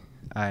 obviously,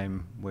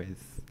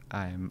 with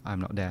I'm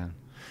Not Down.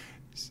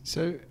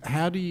 So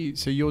how do you?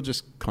 So you're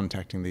just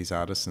contacting these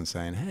artists and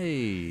saying,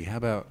 "Hey, how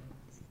about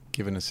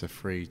giving us a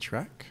free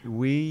track?"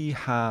 We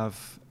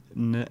have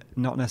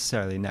not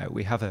necessarily. No,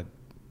 we have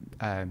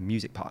a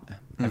music partner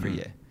every Mhm.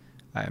 year.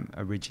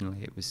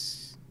 Originally, it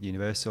was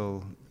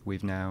Universal.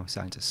 We've now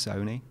signed to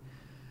Sony,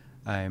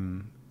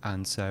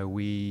 and so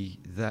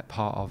that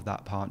part of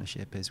that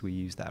partnership is we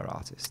use their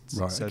artists.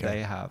 Right, So okay.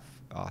 they have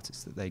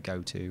artists that they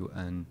go to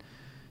and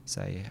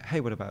say, "Hey,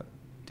 what about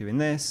doing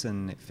this?"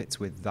 And it fits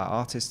with that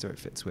artist, or it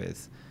fits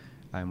with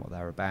what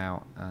they're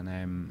about,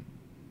 and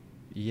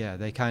yeah,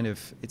 they kind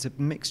of, it's a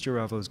mixture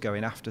of us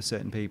going after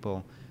certain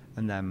people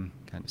and them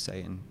kind of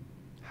saying,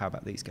 how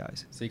about these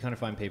guys? So you kind of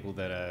find people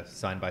that are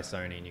signed by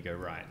Sony and you go,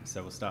 right,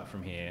 so we'll start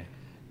from here.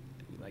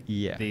 Like,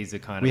 Yeah. these are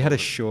kind of... We had a all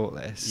the- short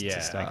list Yeah,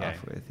 to start okay.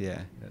 off with,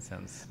 yeah. That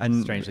sounds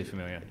And strangely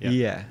familiar.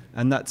 Yeah,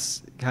 and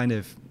that's kind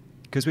of,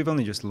 because we've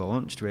only just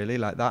launched really,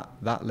 like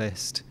that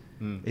list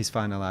Mm. is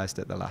finalised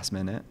at the last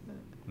minute.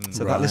 Mm.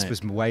 So that list Right.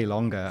 was way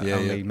longer, Yeah,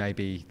 only yeah.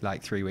 maybe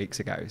like 3 weeks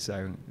ago.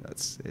 So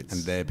it's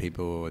And their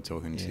people were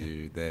talking Yeah.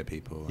 to their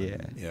people. Yeah.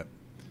 And, yep.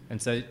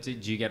 And so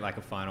did you get like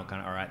a final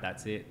kind of, all right,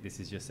 that's it, this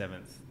is your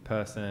 7th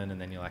person, and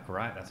then you're like,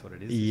 right, that's what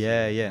it is. this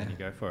Yeah, year, yeah. And you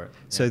go for it.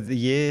 So Yeah. the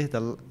year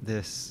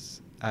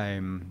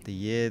the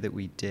year that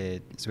we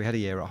did, so we had a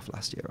year off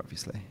last year,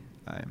 obviously.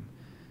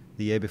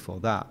 The year before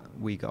that,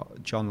 we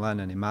got John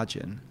Lennon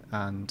Imagine,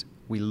 and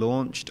we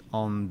launched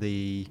on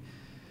the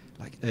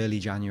like early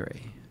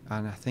January,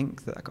 and I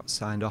think that got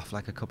signed off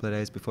like a couple of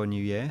days before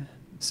New Year.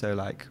 So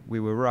like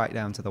we were right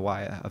down to the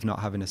wire of not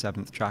having a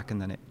 7th track,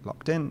 and then it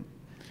locked in.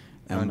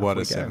 And off what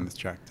we a go. 7th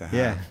track to have.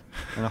 Yeah,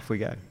 and off we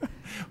go.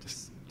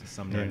 just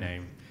some Yeah. no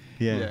name.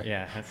 Yeah.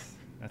 Yeah,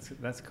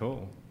 that's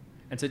cool.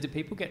 And so do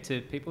people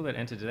that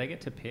enter, do they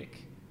get to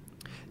pick?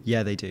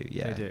 Yeah, they do.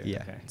 Yeah, do,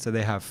 yeah. okay. So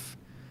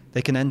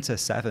they can enter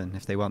 7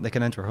 if they want. They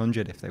can enter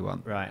 100 if they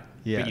want. Right.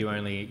 Yeah. But you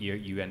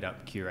end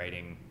up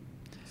curating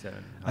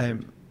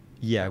 700.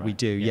 Yeah, we Right.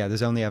 do. Yeah. Yeah,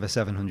 there's only ever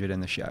 700 in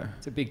the show.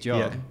 It's a big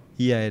job.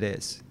 Yeah, it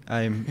is.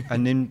 And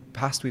in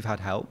past we've had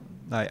help.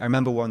 I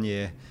remember one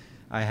year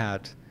I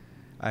had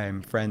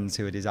friends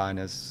who were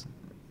designers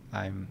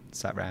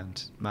sat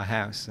around my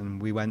house,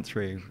 and we went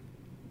through,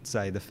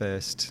 say, the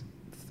first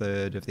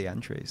third of the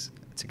entries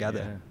together,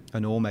 Yeah.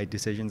 and all made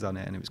decisions on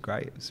it, and it was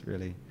great. It was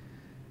really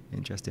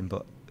interesting.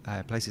 But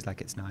places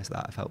like It's Nice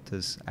That have helped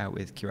us out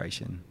with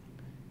curation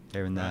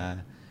here and Right.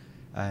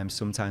 there.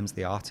 Sometimes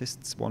the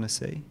artists want to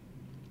see.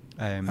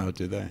 Oh,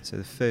 do they? So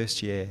the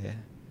first year,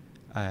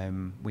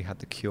 we had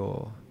The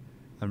Cure,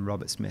 and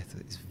Robert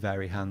Smith is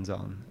very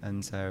hands-on,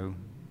 and so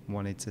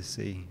wanted to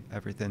see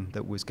everything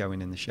that was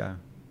going in the show.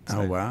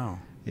 Oh, So, wow.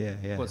 Yeah,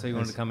 yeah. What, so you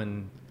wanted to It's- come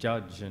and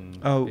judge and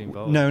Oh, be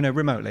involved? no,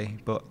 remotely,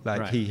 but like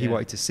Right, he yeah.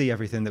 wanted to see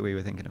everything that we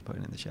were thinking of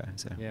putting in the show.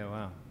 So Yeah,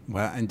 wow.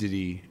 Wow. And did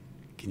he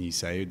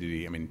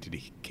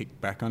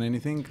kick back on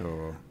anything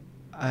or?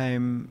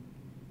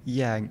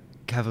 Yeah,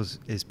 Kev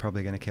is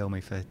probably going to kill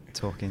me for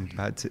talking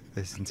about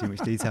this in too much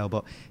detail,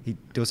 but he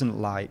doesn't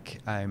like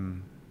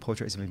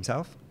portraits of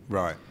himself.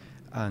 Right.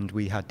 And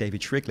we had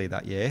David Shrigley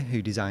that year,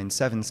 who designed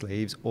 7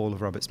 sleeves, all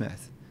of Robert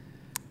Smith.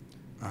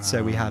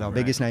 So we had our right.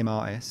 biggest name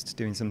artist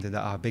doing something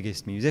that our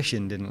biggest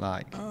musician didn't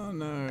like. Oh,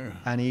 no.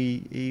 And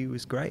he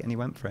was great, and he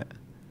went for it.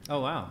 Oh,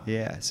 wow.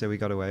 Yeah, so we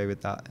got away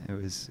with that.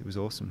 It was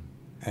awesome.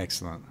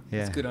 Excellent.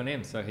 Yeah. It's good on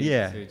him. So he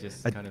Yeah. so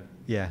just I- kind of...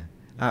 Yeah.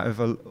 Out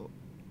of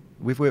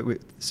we've worked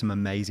with some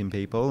amazing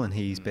people, and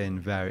he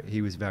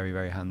was very,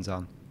 very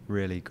hands-on,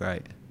 really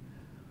great.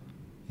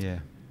 Yeah.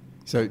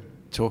 So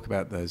talk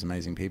about those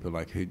amazing people.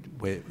 Like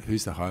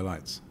who's the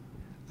highlights?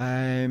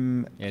 Yeah,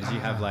 did you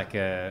have like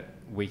a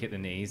weak at the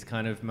knees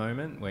kind of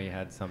moment where you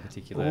had some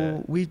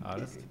particular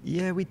artist?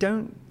 Yeah, we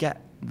don't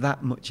get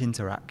that much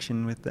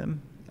interaction with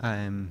them.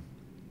 I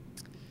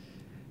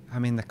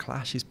mean, The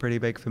Clash is pretty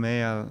big for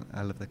me.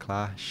 I love The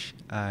Clash.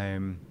 I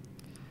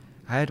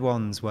had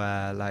ones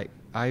where, like,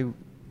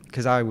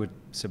 because I would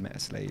submit a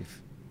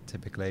sleeve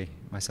typically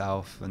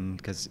myself, and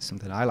because it's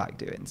something I like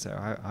doing, so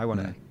I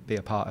want to be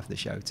a part of the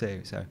show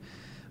too. So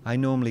I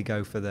normally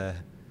go for the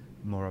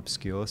more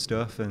obscure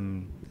stuff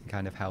and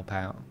kind of help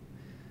out.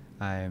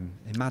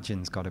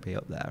 Imagine's got to be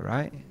up there,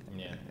 right?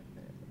 Yeah.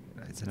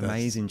 It's an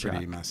amazing track.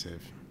 Pretty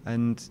massive.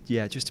 And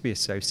yeah, just to be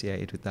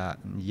associated with that.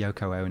 And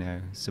Yoko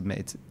Ono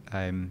submitted,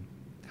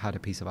 had a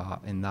piece of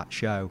art in that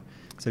show.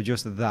 So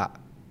just that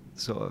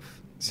sort of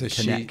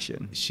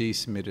connection. She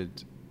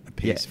submitted a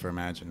piece for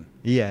Imagine.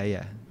 Yeah,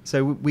 yeah.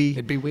 So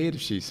It'd be weird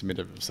if she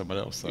submitted from someone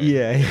else, though.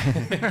 Yeah,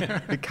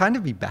 yeah. It'd kind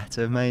of be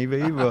better,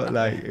 maybe, but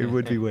like it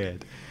would be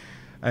weird.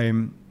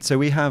 So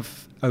we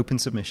have open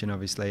submission,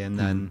 obviously, and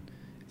then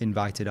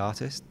invited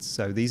artists.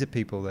 So these are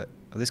people that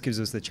this gives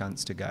us the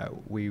chance to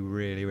go, we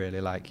really,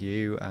 really like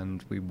you,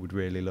 and we would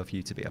really love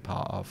you to be a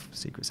part of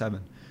Secret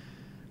Seven.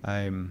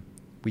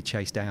 We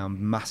chase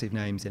down massive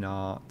names in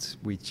art.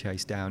 We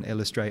chase down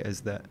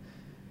illustrators that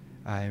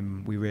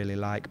we really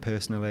like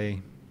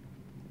personally.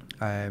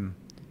 It's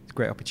a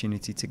great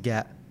opportunity to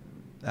get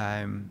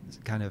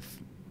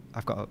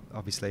I've got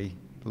obviously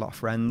a lot of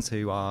friends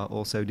who are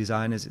also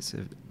designers. It's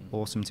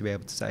awesome to be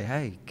able to say,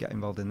 hey, get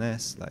involved in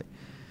this. Like,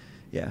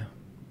 yeah.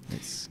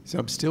 So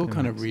I'm still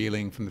kind of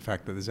reeling from the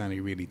fact that there's only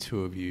really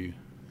 2 of you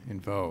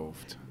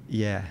involved.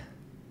 Yeah.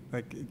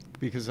 Like,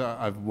 because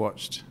I've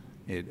watched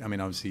it. I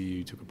mean, obviously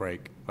you took a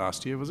break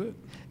last year, was it?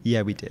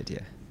 Yeah, we did,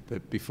 yeah.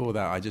 But before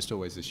that, I just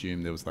always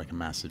assumed there was like a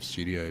massive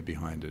studio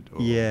behind it.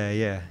 Or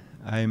Yeah.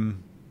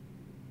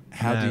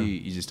 How do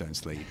you just don't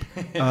sleep?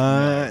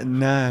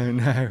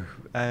 No.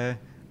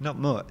 Not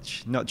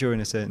much. Not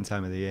during a certain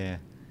time of the year.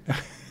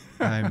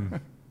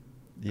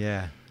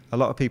 Yeah. A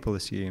lot of people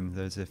assume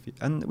there's a few,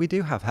 and we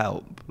do have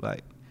help.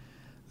 Like,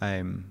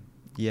 I've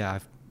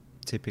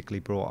typically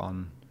brought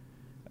on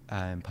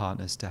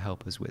partners to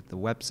help us with the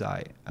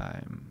website.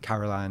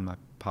 Caroline, my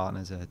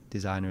partner's a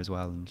designer as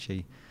well, and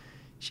she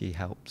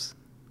helps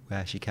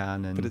where she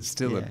can. But it's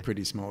still a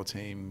pretty small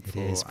team for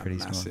a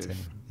massive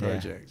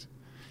project.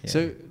 Yeah.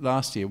 So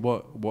last year,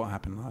 what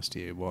happened last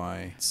year?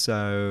 Why?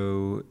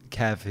 So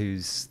Kev,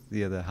 who's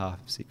the other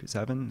half of Secret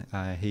Seven,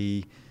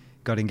 he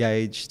got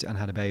engaged and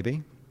had a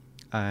baby.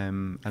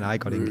 And I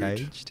got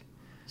engaged.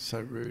 So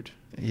rude.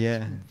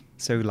 Yeah.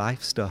 So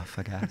life stuff,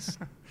 I guess.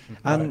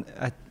 And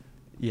I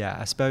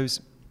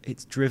suppose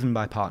it's driven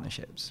by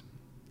partnerships.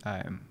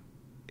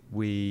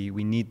 We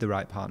need the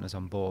right partners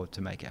on board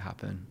to make it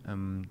happen.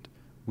 And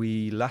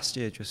we last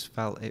year just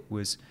felt it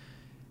was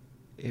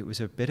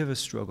a bit of a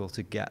struggle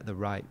to get the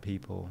right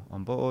people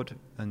on board.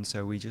 And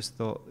so we just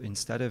thought,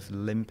 instead of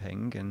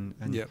limping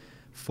and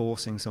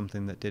forcing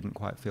something that didn't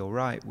quite feel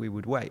right, we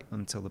would wait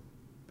until the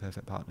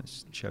perfect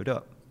partners showed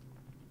up.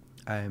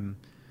 And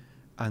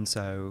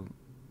so,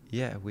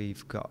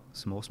 we've got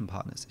some awesome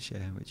partners this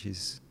year, which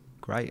is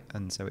great.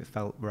 And so it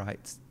felt right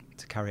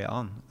to carry it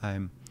on.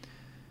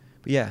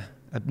 But yeah,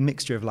 a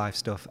mixture of life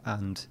stuff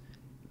and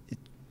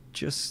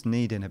just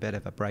needing a bit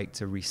of a break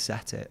to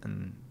reset it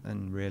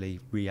and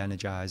really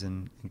re-energize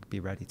and be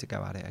ready to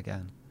go at it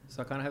again.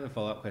 So I kind of have a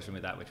follow-up question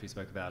with that, which we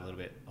spoke about a little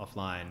bit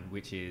offline,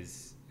 which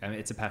is,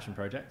 it's a passion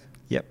project.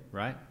 Yep.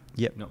 Right?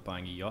 Yep. Not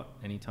buying a yacht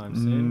anytime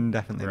soon.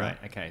 Definitely right.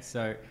 not. Okay.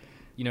 So,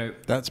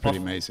 that's pretty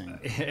amazing.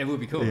 It would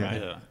be cool,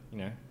 right?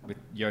 Yeah. With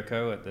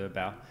Yoko at the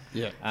bow.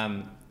 Yeah.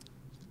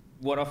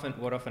 What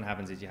often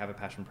happens is you have a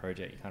passion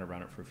project, you kind of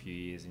run it for a few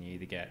years, and you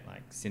either get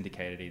like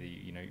syndicated,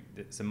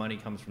 some money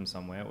comes from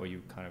somewhere, or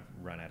you kind of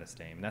run out of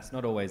steam. And that's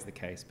not always the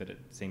case, but it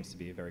seems to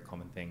be a very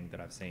common thing that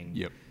I've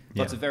seen.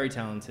 Lots of very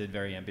talented,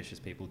 very ambitious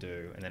people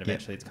do, and then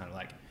eventually it's kind of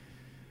like,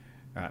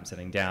 all right, I'm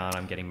settling down,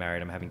 I'm getting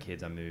married, I'm having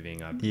kids, I'm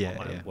moving, I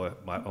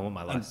want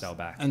my lifestyle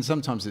back. And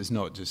sometimes it's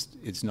not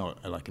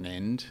like an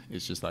end,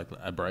 it's just like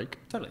a break.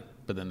 Totally.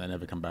 But then they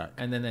never come back.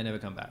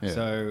 Yeah.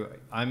 So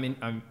I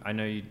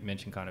know you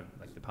mentioned kind of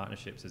like the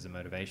partnerships as a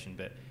motivation,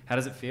 but how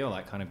does it feel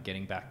like kind of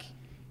getting back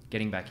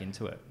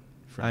into it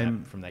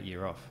from that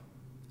year off?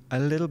 A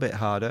little bit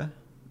harder,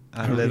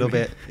 a little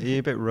bit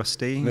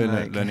rusty.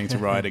 Learning to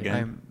ride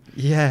again.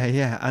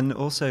 Yeah. And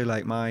also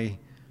like my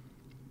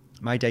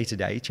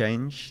day-to-day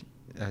change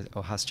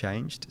or has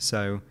changed.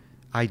 So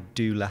I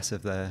do less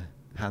of the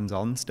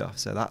hands-on stuff.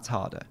 So that's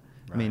harder.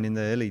 Right. I mean, in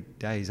the early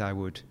days, I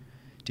would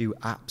do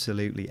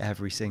absolutely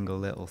every single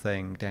little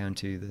thing, down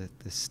to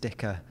the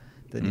sticker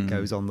that it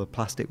goes on the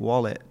plastic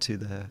wallet, to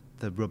the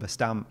rubber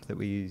stamp that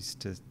we use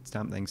to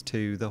stamp things,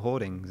 to the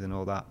hoardings and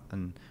all that,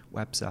 and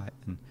website.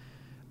 And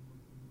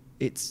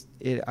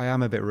I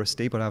am a bit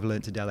rusty, but I've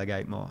learned to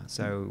delegate more.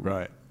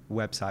 So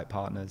website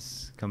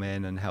partners come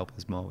in and help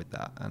us more with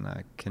that, and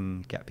I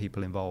can get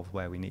people involved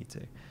where we need to.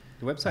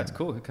 The website's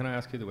cool. Can I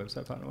ask who the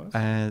website partner was?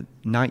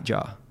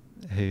 Nightjar,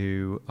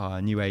 who are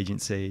a new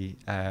agency,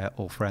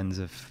 all friends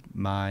of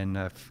mine.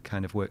 I've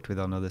kind of worked with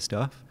on other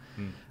stuff.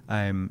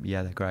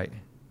 Yeah, they're great.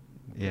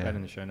 Yeah, Right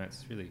in the show notes.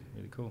 It's really,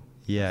 really cool.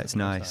 Yeah, it's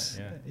nice.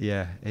 Website,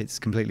 yeah, it's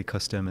completely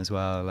custom as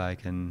well.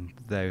 Like, and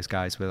those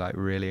guys were like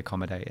really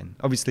accommodating.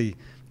 Obviously,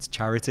 it's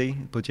charity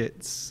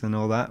budgets and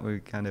all that. We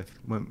kind of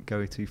won't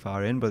go too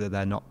far in, but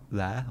they're not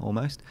there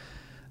almost.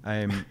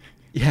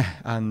 Yeah,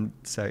 and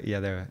so yeah,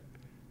 they're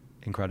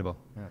incredible.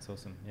 Yeah, that's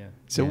awesome. Yeah.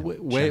 So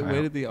Yeah,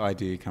 where did the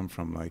idea come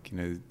from? Like,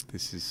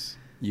 this is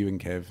you and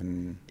Kev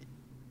and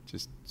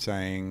just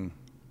saying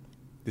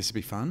this would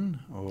be fun,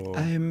 or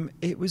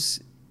it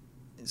was.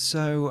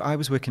 So I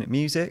was working at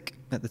music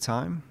at the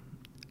time.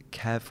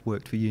 Kev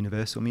worked for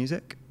Universal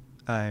Music.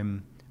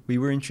 We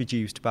were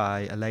introduced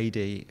by a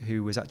lady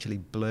who was actually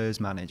Blur's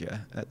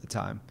manager at the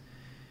time.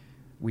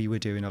 We were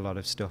doing a lot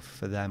of stuff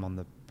for them on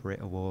the Brit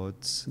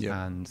Awards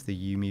and the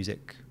U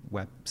Music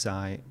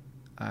website.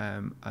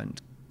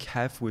 And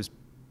Kev was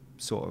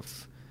sort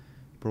of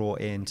brought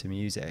into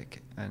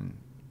music, and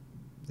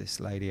this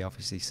lady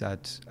obviously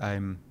said,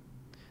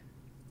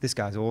 this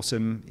guy's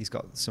awesome. He's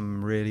got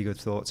some really good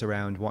thoughts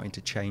around wanting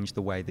to change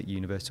the way that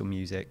Universal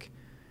Music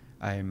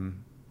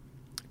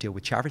deal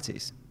with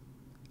charities.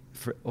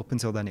 Up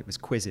until then, it was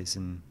quizzes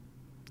and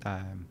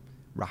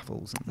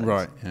raffles and things.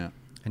 Right, yeah.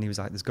 And he was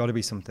like, there's got to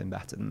be something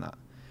better than that.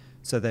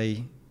 So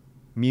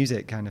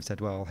music kind of said,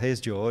 well, here's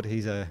Jord.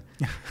 He's a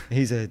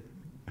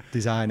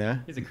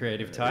designer. He's a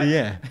creative type.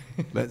 Yeah.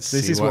 This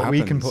is what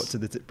we can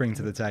bring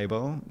to the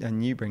table,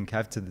 and you bring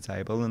Kev to the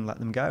table and let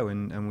them go.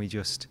 And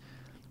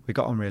we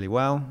got on really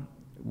well.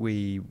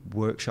 We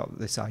workshopped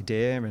this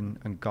idea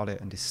and got it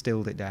and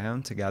distilled it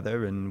down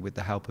together, and with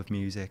the help of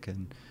music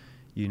and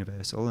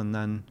Universal. And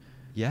then,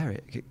 yeah,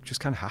 it just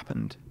kind of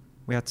happened.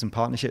 We had some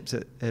partnerships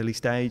at early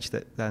stage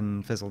that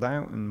then fizzled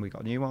out, and we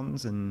got new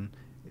ones, and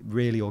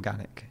really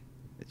organic.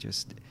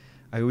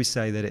 I always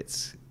say that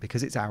it's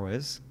because it's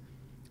ours,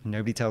 and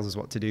nobody tells us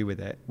what to do with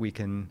it. We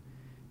can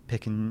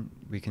pick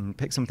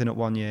something up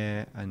one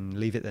year and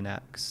leave it the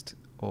next,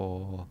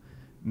 or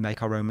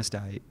make our own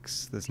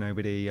mistakes. There's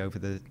nobody over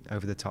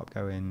the top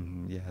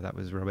going, yeah, that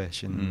was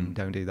rubbish, and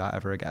don't do that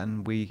ever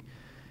again.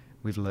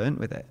 We've learned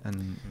with it,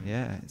 and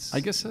yeah, I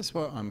guess that's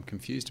what I'm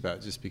confused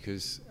about, just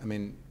because, I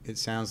mean, it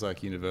sounds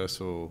like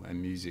Universal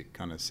and music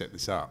kind of set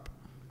this up,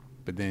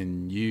 but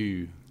then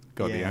you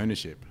got the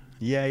ownership.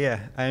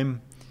 Yeah.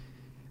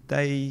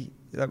 They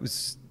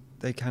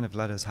kind of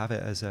let us have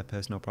it as a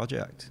personal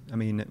project. I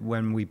mean,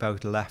 when we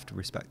both left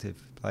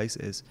respective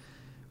places,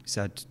 we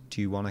said, do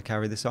you want to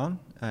carry this on?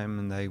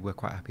 And they were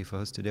quite happy for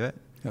us to do it.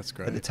 That's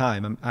great. At the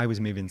time, I was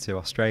moving to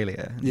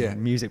Australia. Yeah.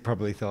 Music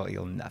probably thought,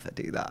 you'll never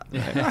do that.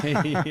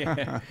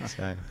 Yeah.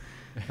 So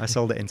I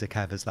sold it into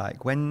Kev as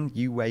like, when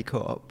you wake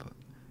up,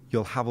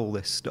 you'll have all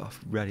this stuff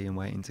ready and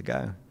waiting to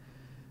go.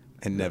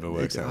 It never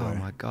works that way. Oh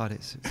my God,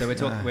 it's... So we're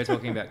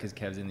talking about because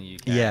Kev's in the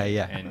UK.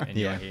 Yeah. And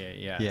you're here.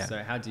 Yeah.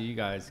 So how do you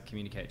guys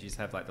communicate? Do you just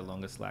have like the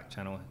longest Slack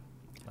channel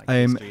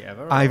history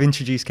ever? Or? I've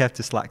introduced Kev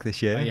to Slack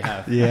this year. Oh, you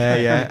have?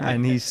 Yeah.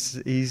 And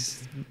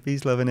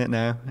he's loving it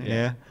now.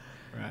 Yeah.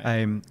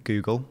 Right.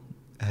 Google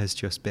has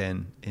just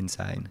been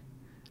insane.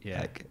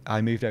 Yeah. Like,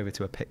 I moved over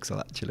to a Pixel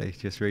actually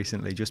just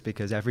recently, just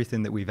because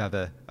everything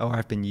that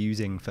I've been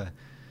using for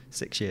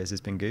 6 years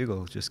has been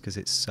Google, just because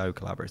it's so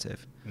collaborative.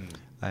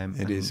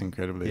 It is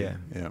incredibly.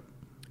 Yeah.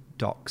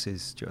 Docs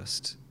is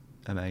just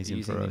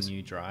amazing for us. Using the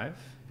new drive,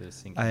 the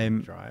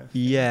syncing drive.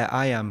 Yeah,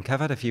 I am. Kev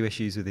had a few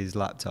issues with his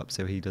laptop,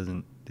 so he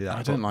doesn't do that.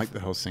 I don't like the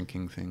whole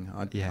syncing thing.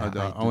 I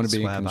want to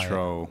be in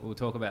control. We'll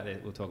talk about this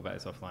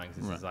offline,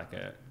 because this is like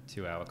a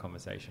 2-hour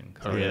conversation.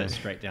 Oh, really?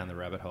 Straight down the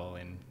rabbit hole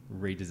in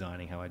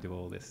redesigning how I do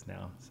all this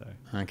now. So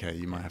okay,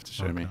 you might have to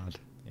show me. God.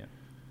 Yeah,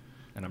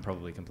 and I'm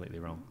probably completely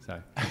wrong.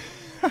 So,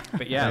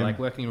 but yeah, like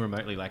working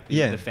remotely, like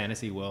the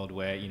fantasy world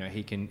where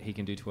he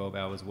can do 12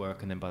 hours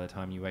work, and then by the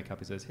time you wake up,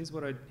 he says, "Here's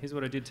what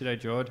I did today,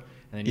 Jord,"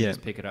 and then you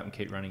just pick it up and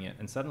keep running it,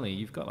 and suddenly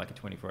you've got like a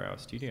 24-hour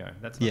studio.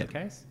 That's not the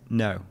case.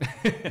 No,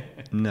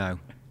 no,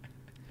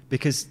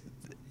 because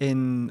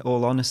in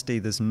all honesty,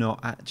 there's not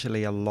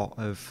actually a lot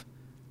of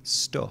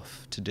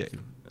stuff to do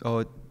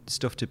or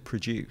stuff to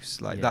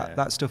produce. Like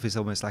that stuff is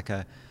almost like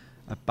a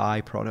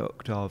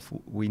byproduct of,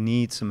 we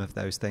need some of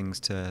those things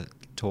to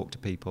talk to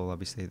people.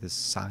 Obviously there's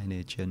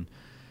signage and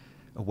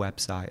a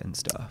website and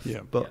stuff,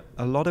 but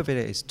a lot of it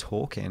is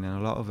talking, and a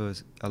lot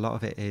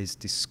of it is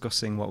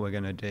discussing what we're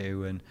going to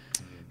do and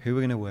who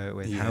we're going to work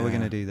with, how we're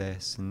going to do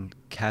this, and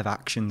Kev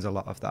actions a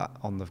lot of that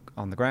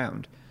on the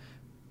ground,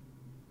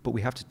 but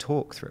we have to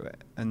talk through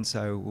it, and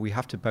so we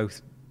have to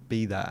both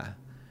be there.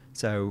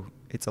 So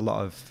it's a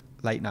lot of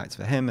late nights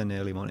for him and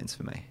early mornings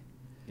for me.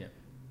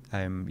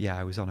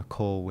 I was on a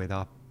call with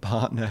our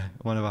partner,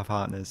 one of our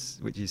partners,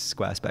 which is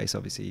Squarespace.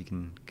 Obviously, you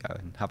can go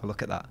and have a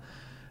look at that.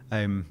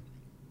 And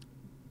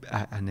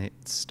it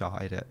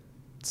started at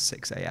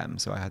 6 a.m,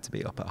 so I had to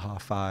be up at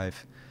 5:30.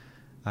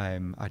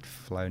 I'd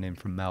flown in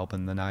from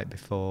Melbourne the night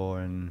before,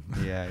 and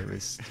yeah, it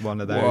was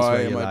one of those Why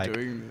where am you're I like,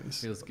 doing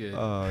this? Feels good.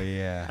 oh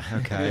yeah,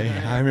 okay,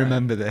 I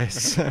remember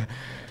this.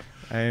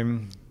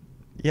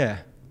 Yeah,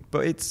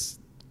 but it's,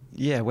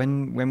 yeah,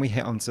 when we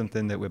hit on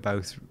something that we're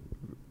both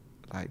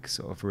like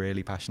sort of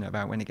really passionate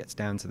about, when it gets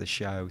down to the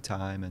show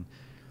time, and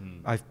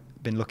I've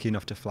been lucky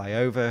enough to fly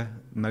over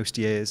most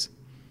years.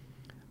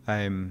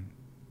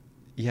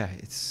 Yeah,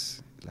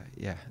 it's like,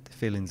 yeah, the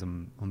feeling's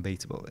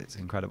unbeatable. It's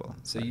incredible.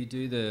 So you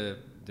do the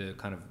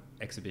kind of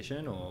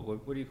exhibition, or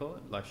what do you call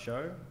it? Like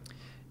show?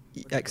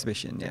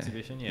 Exhibition, yeah.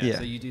 Exhibition, yeah. Yeah.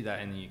 So you do that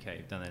in the UK.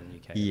 You've done that in the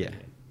UK. Yeah. every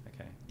year.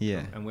 Okay.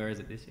 Yeah. And where is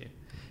it this year?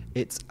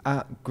 It's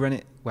at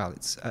Greenwich. Well,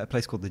 it's at a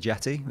place called the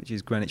Jetty, which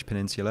is Greenwich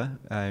Peninsula,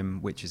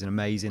 which is an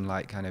amazing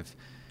like kind of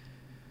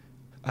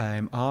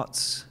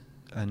arts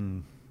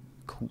and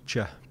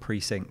culture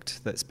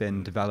precinct that's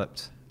been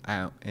developed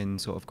out in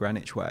sort of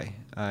Greenwich way.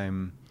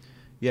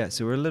 Yeah,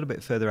 so we're a little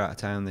bit further out of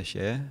town this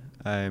year,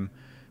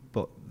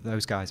 but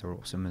those guys are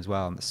awesome as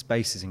well, and the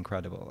space is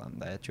incredible,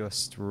 and they're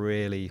just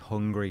really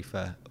hungry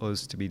for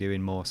us to be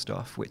doing more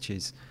stuff, which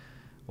is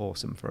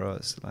awesome for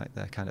us. Like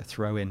they're kind of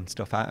throwing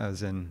stuff at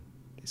us, and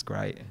it's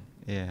great.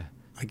 Yeah.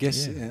 I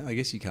guess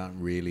you can't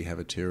really have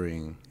a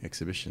touring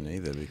exhibition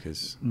either,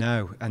 because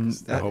no, and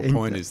the whole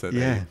point is that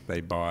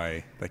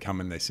they come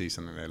and they see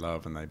something they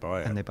love and they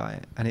buy it. And they buy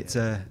it, and it's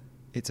a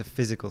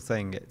physical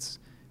thing. It's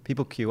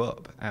people queue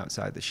up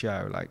outside the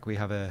show. Like we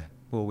have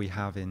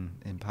in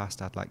past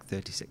had like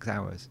 36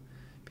 hours.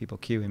 People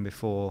queuing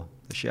before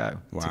the show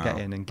to get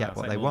in and get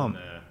what they want.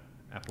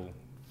 Apple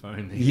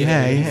phone.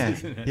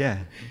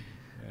 Yeah.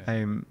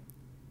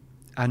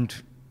 And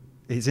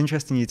it's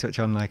interesting you touch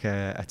on like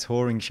a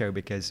touring show,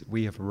 because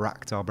we have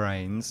racked our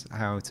brains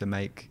how to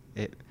make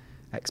it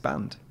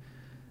expand.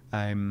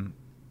 And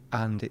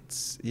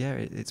it's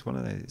one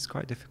of those, it's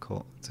quite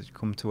difficult to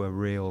come to a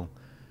real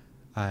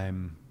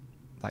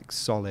like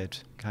solid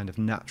kind of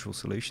natural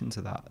solution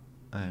to that.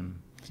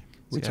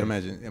 Which I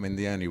imagine, I mean,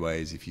 the only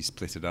way is if you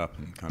split it up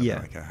and kind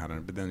of like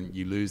 100, but then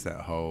you lose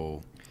that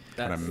whole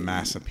kind of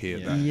mass appeal.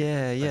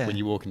 Like when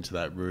you walk into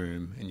that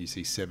room and you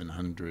see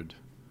 700.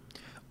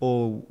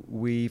 Or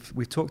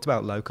we've talked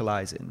about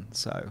localizing.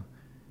 So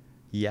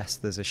yes,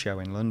 there's a show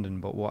in London,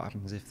 but what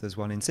happens if there's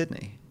one in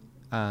Sydney?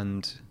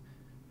 And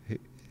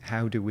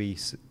how do we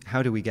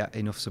get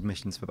enough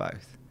submissions for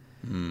both?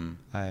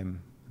 I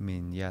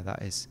mean, yeah,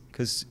 that is,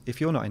 because if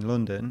you're not in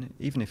London,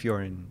 even if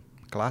you're in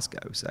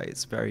Glasgow, say,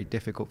 it's very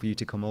difficult for you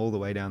to come all the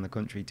way down the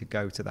country to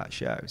go to that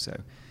show. So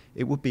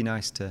it would be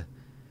nice to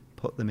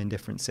put them in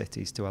different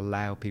cities to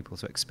allow people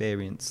to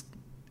experience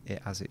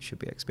it as it should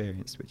be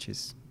experienced, which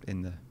is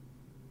in the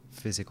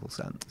physical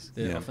sense.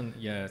 Often,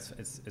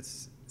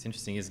 it's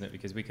interesting, isn't it?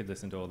 Because we could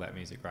listen to all that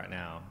music right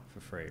now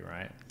for free,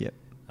 right? Yep.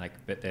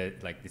 But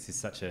this is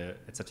such a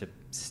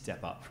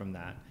step up from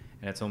that,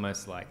 and it's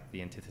almost like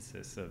the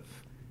antithesis of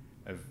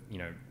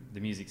the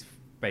music's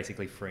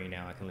basically free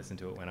now. I can listen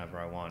to it whenever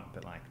I want,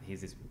 but like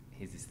here's this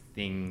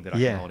thing that I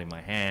can hold in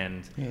my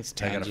hand. Yeah, it's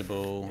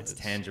tangible. It's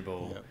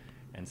tangible. Yep.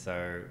 And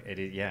so it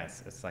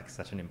is, it's like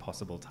such an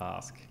impossible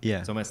task. Yeah.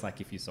 It's almost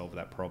like if you solve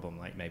that problem,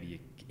 like maybe you're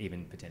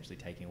even potentially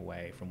taking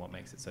away from what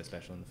makes it so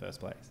special in the first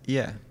place.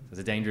 Yeah. So it's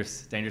a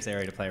dangerous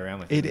area to play around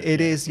with. It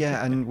is,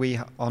 and we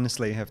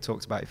honestly have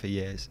talked about it for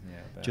years.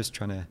 Yeah. Just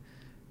trying to,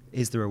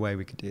 is there a way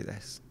we could do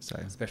this? So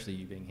especially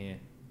you being here.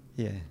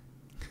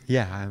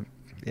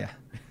 Yeah.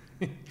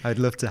 I'd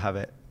love to have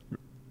it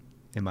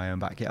in my own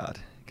backyard,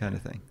 kind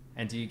of thing.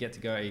 And do you get to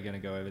go? Are you going to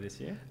go over this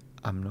year?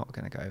 I'm not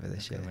going to go over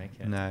this year. Make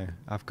it. No,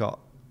 I've got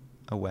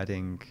a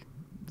wedding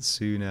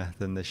sooner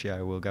than the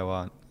show will go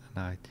on,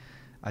 and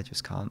I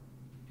just can't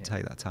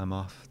take that time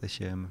off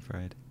this year, I'm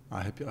afraid.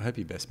 I hope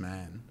you're best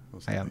man.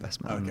 I am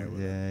best man. Okay, well,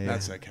 yeah.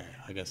 That's okay.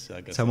 I guess.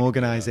 So I'm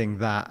organising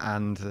that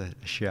and a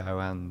show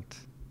and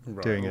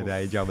doing a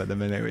day job at the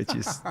minute, which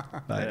is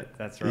like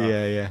that's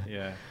right.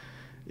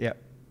 Yeah.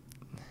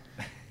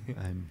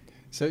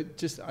 So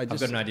I've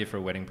got an idea for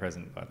a wedding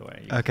present, by the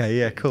way. Okay,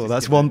 yeah, cool.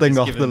 That's one thing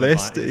off the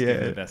list.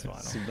 Yeah, the best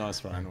it's a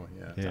nice final.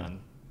 Yeah. Done.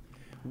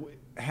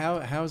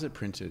 How is it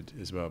printed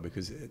as well?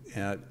 Because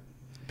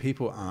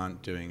people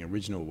aren't doing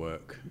original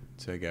work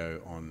to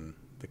go on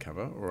the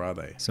cover, or are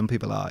they? Some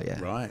people are,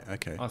 yeah. Right.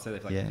 Okay. Oh, so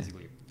they've like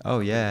physically. Oh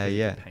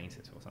yeah. Paint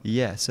it or something.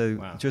 Yeah.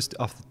 So just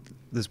off,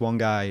 there's one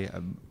guy,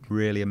 a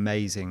really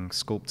amazing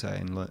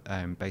sculptor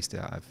based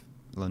out of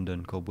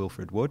London called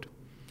Wilfred Wood.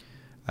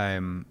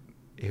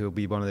 He'll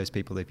be one of those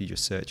people that if you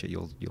just search it,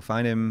 you'll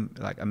find him.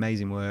 Like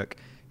amazing work.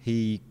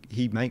 He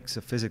makes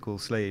a physical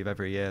sleeve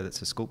every year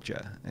that's a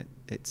sculpture.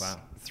 It's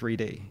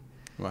 3D.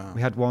 Wow.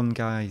 We had one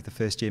guy the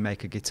first year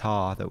make a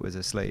guitar that was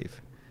a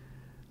sleeve.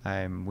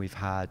 We've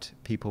had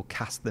people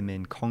cast them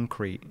in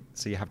concrete,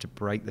 so you have to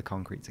break the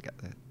concrete to get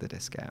the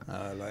disc out.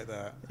 I like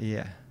that.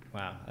 Yeah.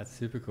 Wow, that's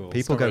super cool.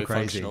 People go really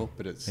crazy. Functional,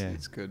 but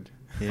it's good.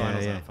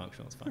 Finals aren't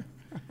functional. It's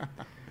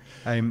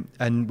fine.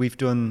 And we've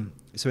done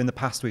so in the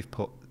past. We've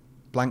put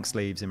blank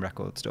sleeves in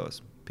record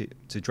stores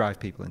to drive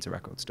people into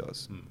record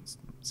stores.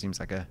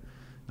 Seems like a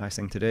nice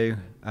thing to do,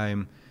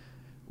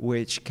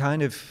 which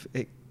kind of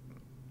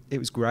it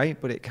was great,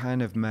 but it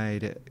kind of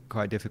made it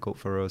quite difficult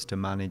for us to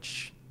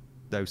manage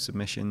those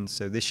submissions.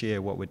 So this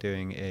year what we're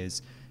doing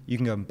is you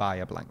can go and buy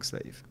a blank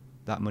sleeve.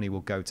 That money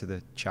will go to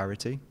the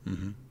charity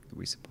that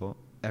we support.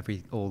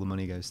 All the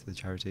money goes to the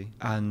charity.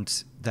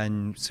 And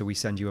then, so we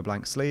send you a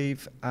blank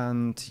sleeve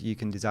and you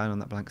can design on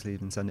that blank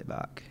sleeve and send it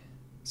back.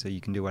 So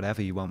you can do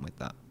whatever you want with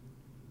that.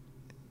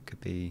 It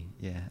could be,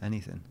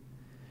 anything.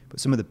 But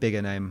some of the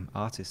bigger name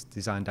artists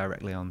design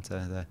directly onto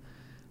the,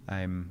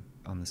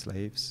 on the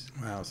sleeves.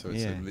 Wow, so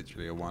it's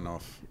literally a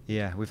one-off.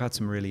 Yeah, we've had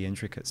some really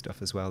intricate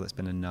stuff as well that's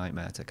been a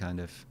nightmare to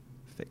kind of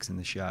fix in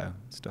the show.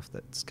 Stuff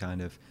that's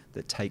kind of,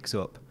 that takes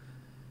up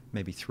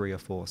maybe 3 or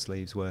 4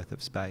 sleeves worth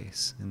of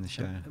space in the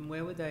show. And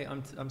where would they,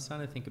 I'm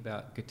starting to think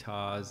about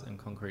guitars and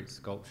concrete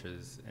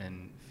sculptures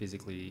and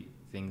physically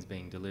things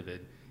being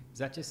delivered. Is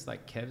that just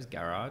like Kev's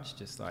garage?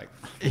 Just like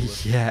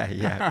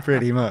yeah,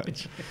 pretty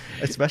much.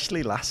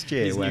 Especially last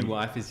year his when new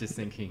wife is just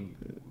thinking,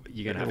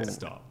 you're going to have to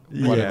stop.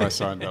 What have I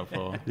signed up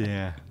for?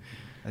 Yeah.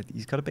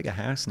 He's got a bigger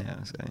house now,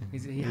 so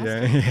He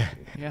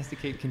has to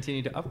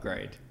continue to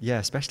upgrade. Yeah,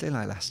 especially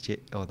like last year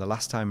or the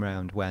last time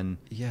round when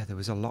there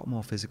was a lot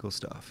more physical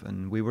stuff,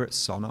 and we were at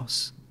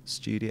Sonos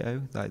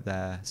Studio, like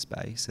their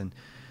space, and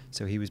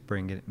so he was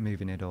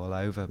moving it all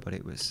over, but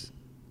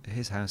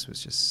his house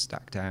was just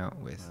stacked out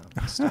with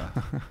stuff.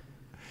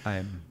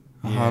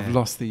 I've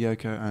lost the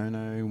Yoko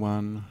Ono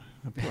one.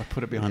 I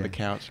put it behind the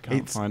couch.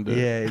 Can't find it.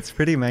 Yeah, it's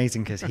pretty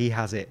amazing because he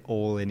has it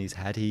all in his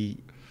head.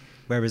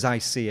 Whereas I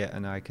see it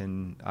and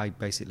I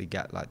basically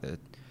get like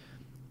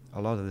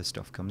a lot of the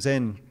stuff comes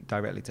in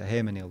directly to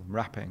him and he'll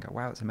unwrap it and go,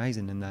 wow, it's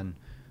amazing. And then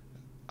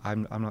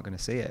I'm not going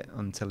to see it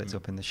until it's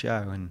up in the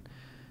show. And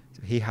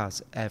so he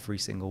has every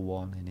single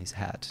one in his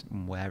head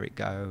and where it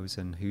goes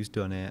and who's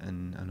done it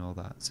and all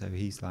that. So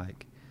he's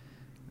like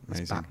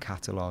this back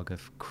catalogue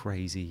of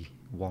crazy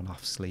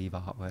one-off sleeve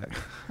artwork.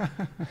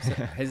 So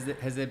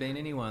has there been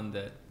anyone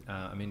that,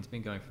 it's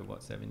been going for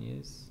 7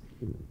 years?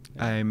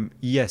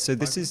 So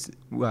this is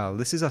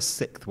our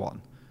 6th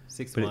one.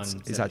 But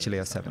it's actually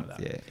our 7th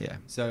year. Yeah.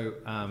 So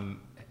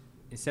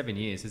in 7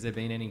 years, has there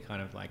been any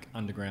kind of like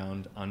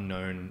underground,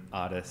 unknown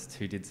artist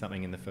who did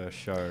something in the first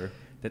show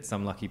that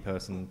some lucky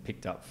person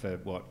picked up for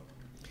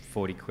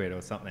 40 quid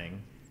or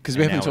something? Because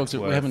we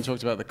haven't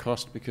talked about the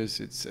cost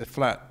because it's a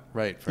flat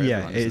rate for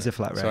everyone. Yeah, it is a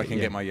flat rate. So I can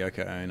get my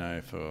Yoko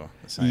Ono for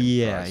the same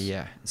price.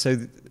 Yeah. So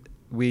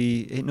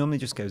it normally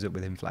just goes up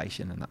with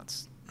inflation, and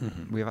that's.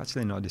 We've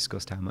actually not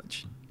discussed how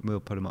much we'll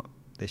put them up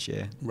this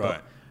year. Right.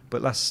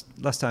 But last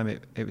time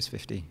it was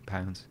 £50.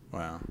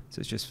 Wow. So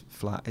it's just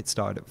flat. It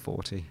started at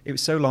 40. It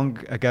was so long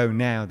ago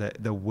now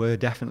that there were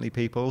definitely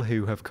people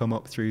who have come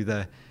up through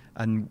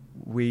and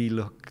we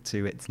look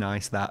to It's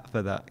Nice that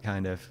for that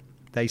kind of,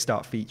 they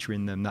start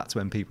featuring them. That's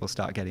when people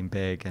start getting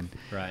big, and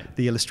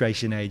the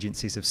illustration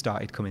agencies have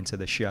started coming to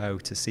the show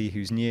to see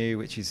who's new,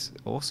 which is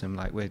awesome.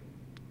 Like we're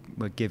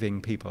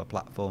giving people a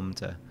platform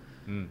to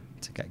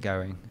get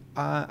going.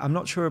 I'm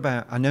not sure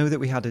about. I know that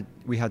we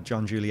had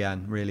John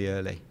Julien really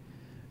early,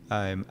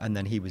 and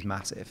then he was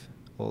massive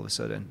all of a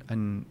sudden,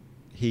 and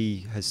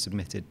he has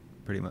submitted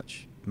pretty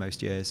much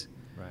most years.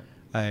 Right.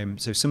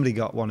 So somebody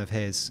got one of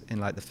his in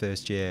like the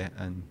first year,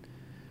 and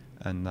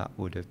that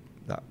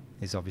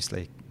is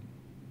obviously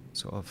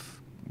sort of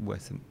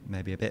worth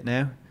maybe a bit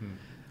now.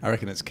 I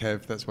reckon it's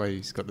Kev. That's why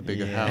he's got the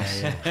bigger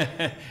house.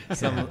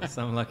 Yeah.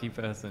 some lucky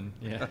person.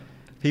 Yeah.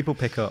 People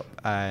pick up.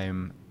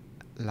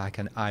 Like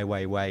an Ai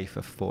Weiwei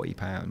for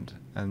 £40,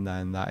 and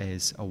then that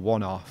is a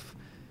one-off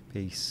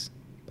piece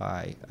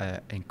by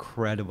an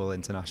incredible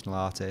international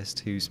artist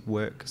whose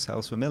work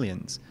sells for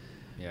millions.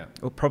 Yeah,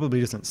 or probably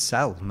doesn't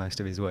sell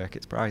most of his work.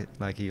 It's bright,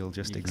 like he'll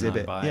just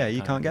exhibit.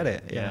 You can't get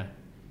it.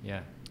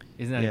 Yeah.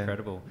 Isn't that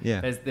incredible?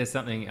 Yeah. There's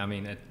something.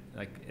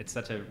 It's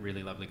such a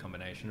really lovely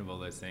combination of all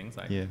those things.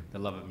 Like the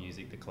love of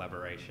music, the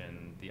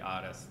collaboration, the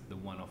artist, the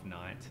one-off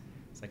night.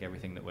 It's like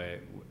everything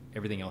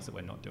else that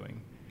we're not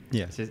doing.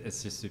 Yeah,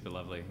 it's just super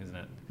lovely, isn't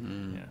it?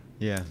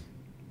 Yeah.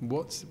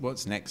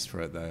 What's next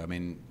for it though? I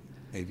mean,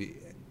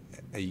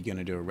 are you going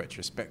to do a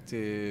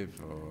retrospective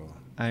or?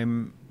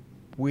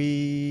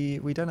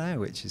 We don't know,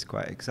 which is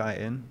quite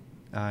exciting.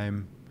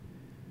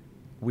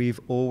 We've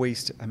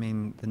always,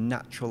 the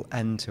natural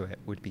end to it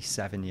would be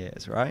 7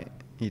 years, right?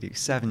 You do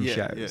 7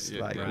 shows,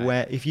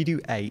 where if you do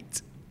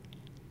 8.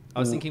 I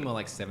was thinking more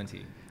like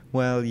 70.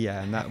 Well,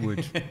 yeah, and that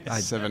would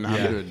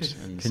 700.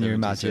 Can you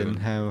imagine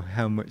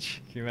how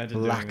much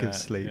lack of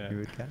sleep you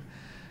would get?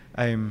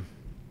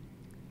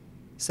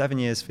 7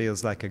 years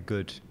feels like a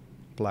good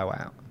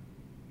blowout,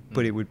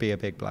 but it would be a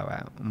big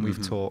blowout. And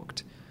we've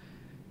talked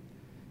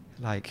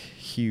like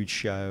huge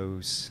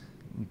shows.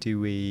 Do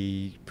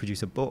we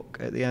produce a book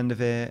at the end of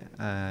it?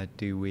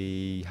 Do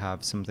we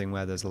have something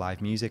where there's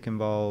live music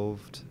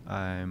involved?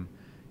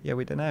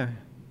 We don't know.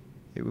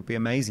 It would be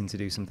amazing to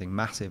do something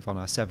massive on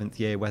our 7th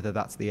year, whether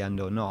that's the end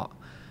or not.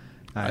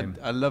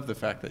 I love the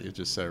fact that you're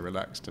just so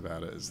relaxed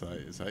about it. It's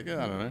like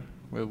I don't know.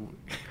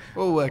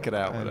 We'll work it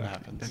out when it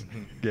happens.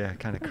 Yeah,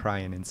 kind of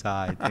crying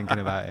inside thinking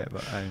about it.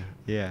 But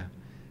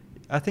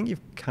I think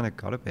you've kind of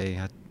got to be.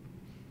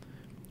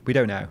 We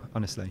don't know,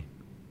 honestly.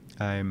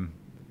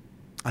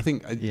 I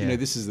think, Yeah.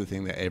 this is the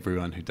thing that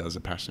everyone who does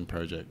a passion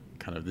project,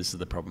 this is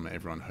the problem that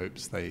everyone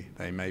hopes they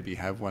maybe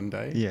have one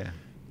day. Yeah.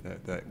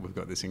 That we've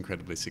got this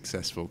incredibly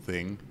successful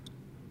thing,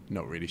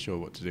 not really sure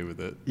what to do with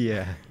it.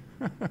 Yeah.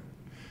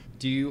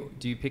 Do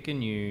you pick a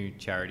new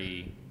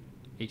charity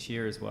each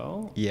year as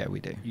well? Yeah, we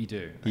do. You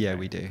do? Yeah, Okay,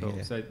 we do, Cool.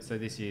 yeah. So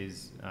this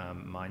year's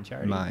Mind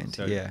charity? Mind,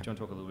 so yeah. Do you want to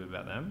talk a little bit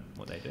about them,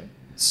 what they do?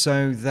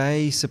 So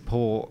they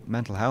support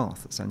mental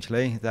health,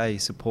 essentially. They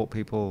support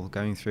people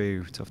going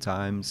through tough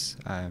times,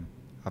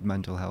 have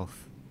mental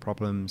health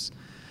problems,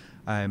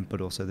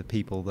 but also the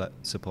people that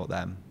support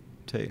them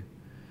too.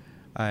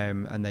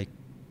 And they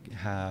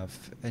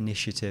have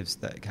initiatives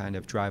that kind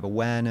of drive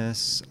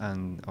awareness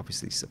and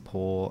obviously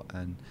support.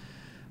 And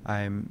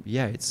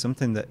it's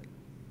something that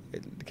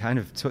it kind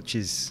of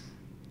touches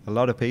a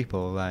lot of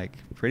people. Like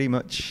pretty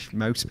much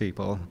most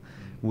people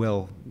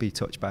will be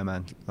touched by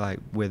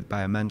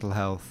by a mental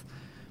health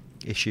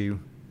issue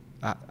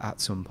at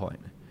some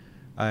point.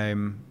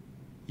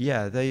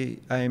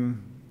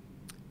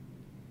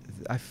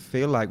 I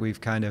feel like we've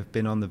kind of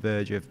been on the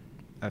verge of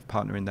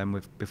partnering them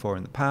with before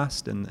in the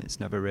past, and it's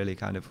never really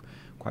kind of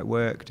quite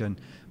worked.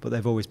 But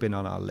they've always been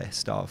on our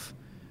list of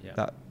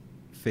that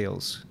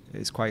feels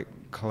it's quite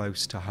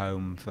close to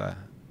home for,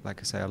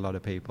 like I say, a lot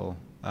of people,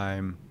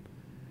 and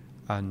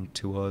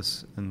to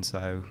us. And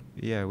so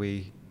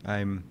we.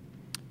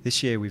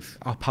 This year,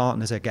 our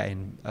partners are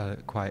getting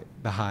quite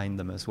behind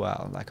them as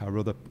well. Like our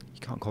other,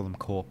 you can't call them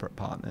corporate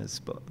partners,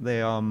 but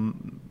they are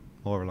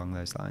more along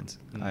those lines.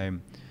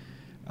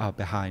 Are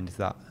behind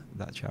that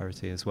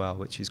charity as well,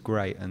 which is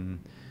great. And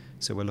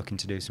so we're looking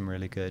to do some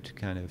really good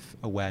kind of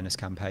awareness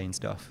campaign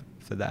stuff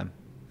for them.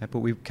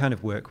 But we've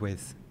worked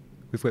with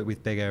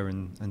bigger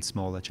and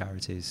smaller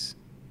charities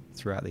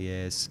throughout the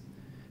years.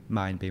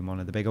 Mind being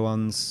one of the bigger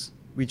ones.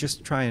 We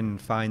just try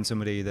and find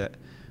somebody that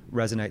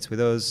resonates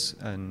with us,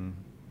 and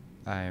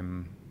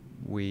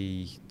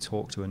we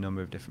talk to a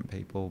number of different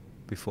people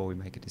before we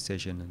make a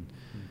decision.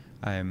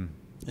 And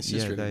it's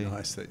just really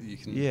nice that you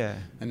can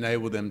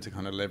enable them to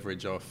kind of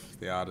leverage off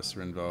the artists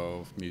are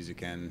involved,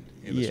 music and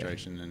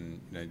illustration,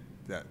 and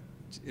that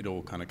it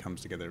all kind of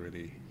comes together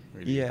really,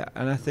 really. Yeah,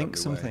 and I think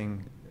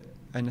something,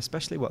 and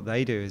especially what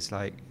they do is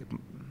like,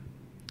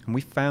 and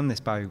we found this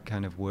by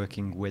kind of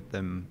working with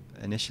them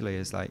initially,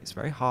 is like it's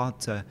very hard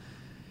to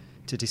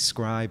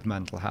describe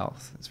mental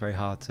health. It's very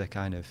hard to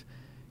kind of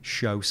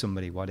show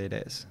somebody what it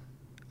is,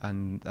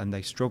 and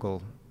they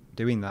struggle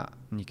doing that,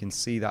 and you can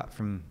see that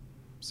from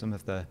some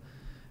of the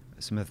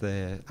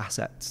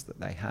assets that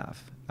they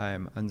have,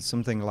 and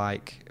something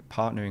like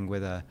partnering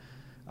with a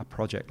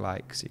project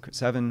like Secret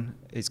 7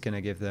 is going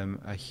to give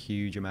them a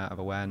huge amount of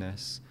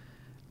awareness,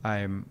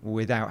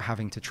 without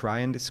having to try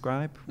and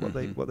describe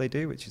what they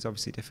do, which is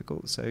obviously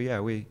difficult. So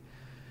we're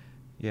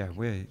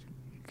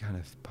kind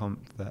of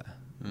pumped that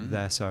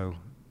they're so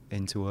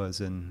into us,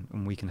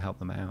 and we can help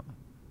them out.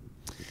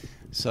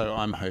 So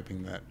I'm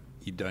hoping that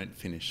you don't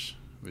finish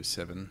with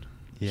 7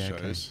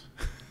 shows,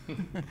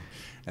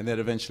 and that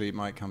eventually it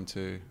might come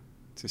to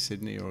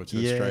Sydney or to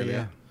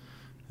Australia,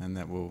 and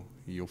that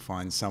you'll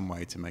find some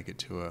way to make it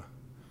to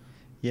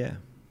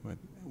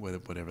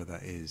whatever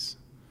that is.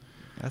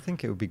 I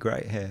think it would be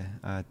great here.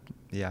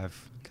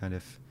 I've kind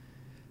of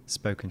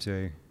spoken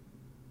to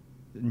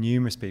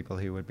numerous people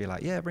who would be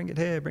like, bring it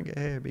here,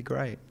 it'd be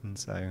great. And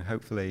so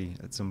hopefully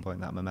at some point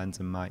that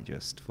momentum might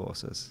just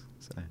force us.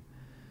 So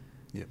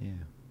I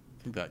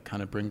think that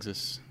kind of brings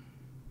us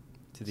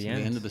to the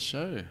end of the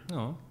show.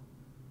 Oh,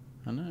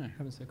 I know, it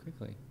happened so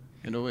quickly.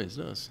 It always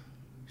does.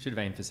 Should have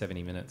aimed for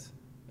 70 minutes.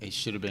 It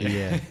should have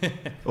been.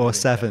 Or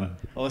 7.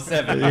 Or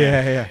 7.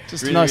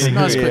 Just really, a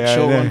nice quick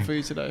short one for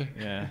you today.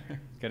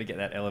 Got to get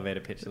that elevator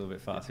pitch a little bit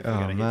faster if we're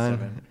going to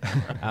hit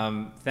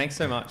 7. Thanks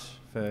so much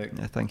for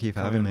thank you for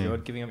having me.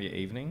 Giving up your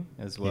evening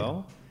as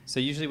well. So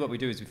usually what we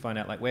do is we find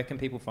out, like, where can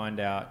people find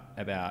out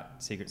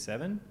about Secret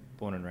 7,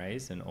 Born and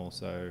Raised, and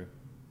also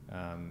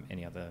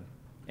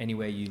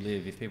anywhere you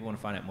live. If people want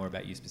to find out more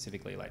about you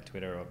specifically, like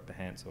Twitter or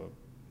Behance or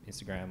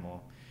Instagram or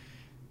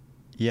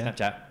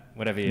Snapchat,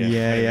 whatever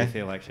you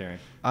feel like sharing.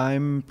 I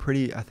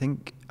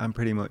think I'm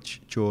pretty much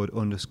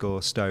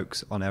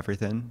Jord_Stokes on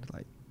everything,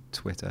 like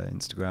Twitter,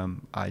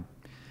 Instagram. I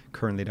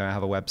currently don't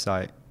have a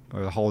website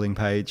or a holding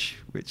page,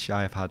 which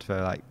I have had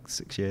for like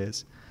 6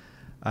 years.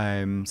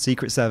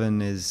 Secret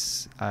 7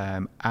 is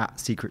at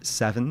Secret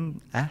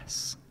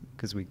 7S,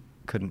 because we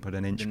couldn't put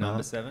an inch mark.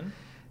 Number 7?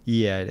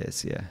 Yeah, it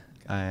is,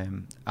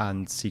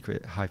 and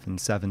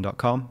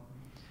secret-7.com.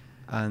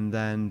 And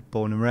then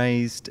Born and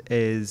Raised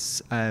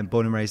is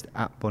Born and Raised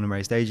at Born and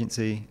Raised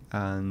Agency,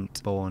 and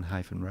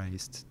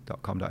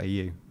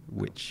born-raised.com.au,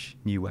 which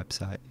new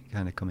website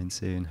kind of coming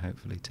soon,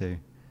 hopefully too.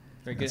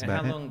 Very good. And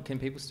how long can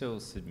people still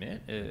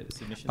submit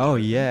submissions? Oh,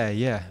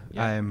 yeah.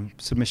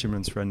 Submission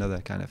runs for another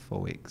kind of 4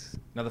 weeks.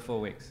 Another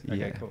 4 weeks? Okay,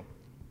 Yeah. cool.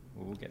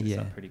 Well, we'll get this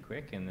up pretty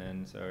quick, and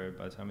then so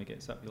by the time we get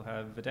this up, you'll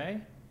have a day?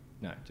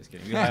 No, just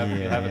kidding. You'll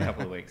have a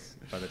couple of weeks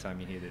by the time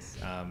you hear this.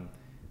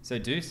 So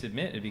do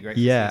submit. It'd be great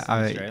to see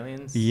some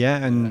Australians.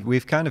 Yeah, and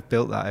we've kind of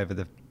built that over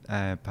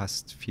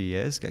past few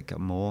years, got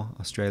more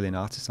Australian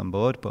artists on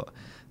board, but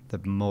the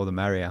more the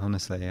merrier,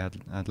 honestly.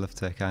 I'd love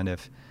to kind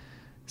of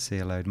see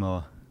a load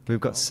more. We've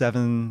got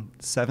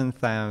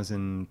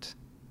 7,000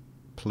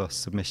 plus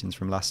submissions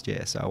from last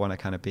year, so I want to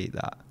kind of beat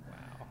that.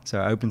 Wow.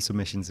 So open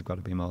submissions have got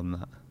to be more than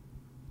that.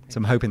 So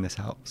I'm hoping this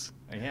helps.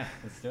 Oh, yeah,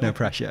 let's do No it.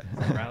 pressure.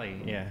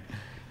 Rally, yeah.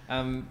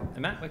 And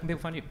Matt, where can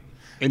people find you?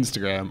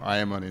 Instagram. I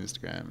am on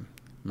Instagram.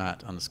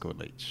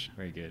 Matt_Leach.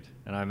 Very good.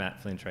 And I'm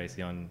at Flynn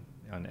Tracy on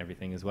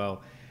everything as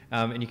well.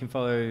 And you can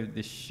follow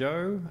this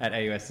show at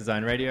AUS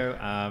Design Radio.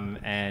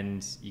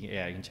 And you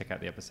can check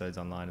out the episodes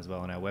online as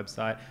well on our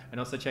website. And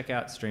also check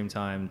out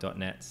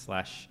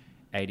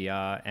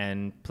streamtime.net/ADR.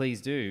 And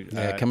please do.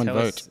 Come and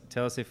vote.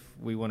 Tell us if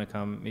we want to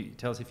come.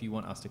 Tell us if you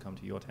want us to come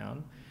to your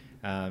town.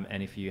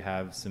 And if you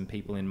have some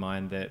people in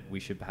mind that we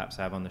should perhaps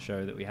have on the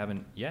show that we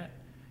haven't yet.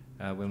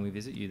 When we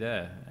visit you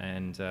there,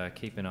 and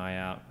keep an eye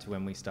out to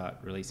when we start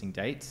releasing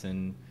dates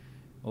and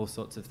all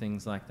sorts of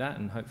things like that,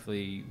 and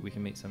hopefully we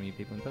can meet some of you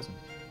people in person.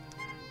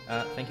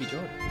 Thank you,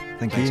 Jordan.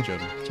 Thank Thanks, you.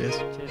 Jordan. Cheers.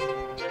 Cheers.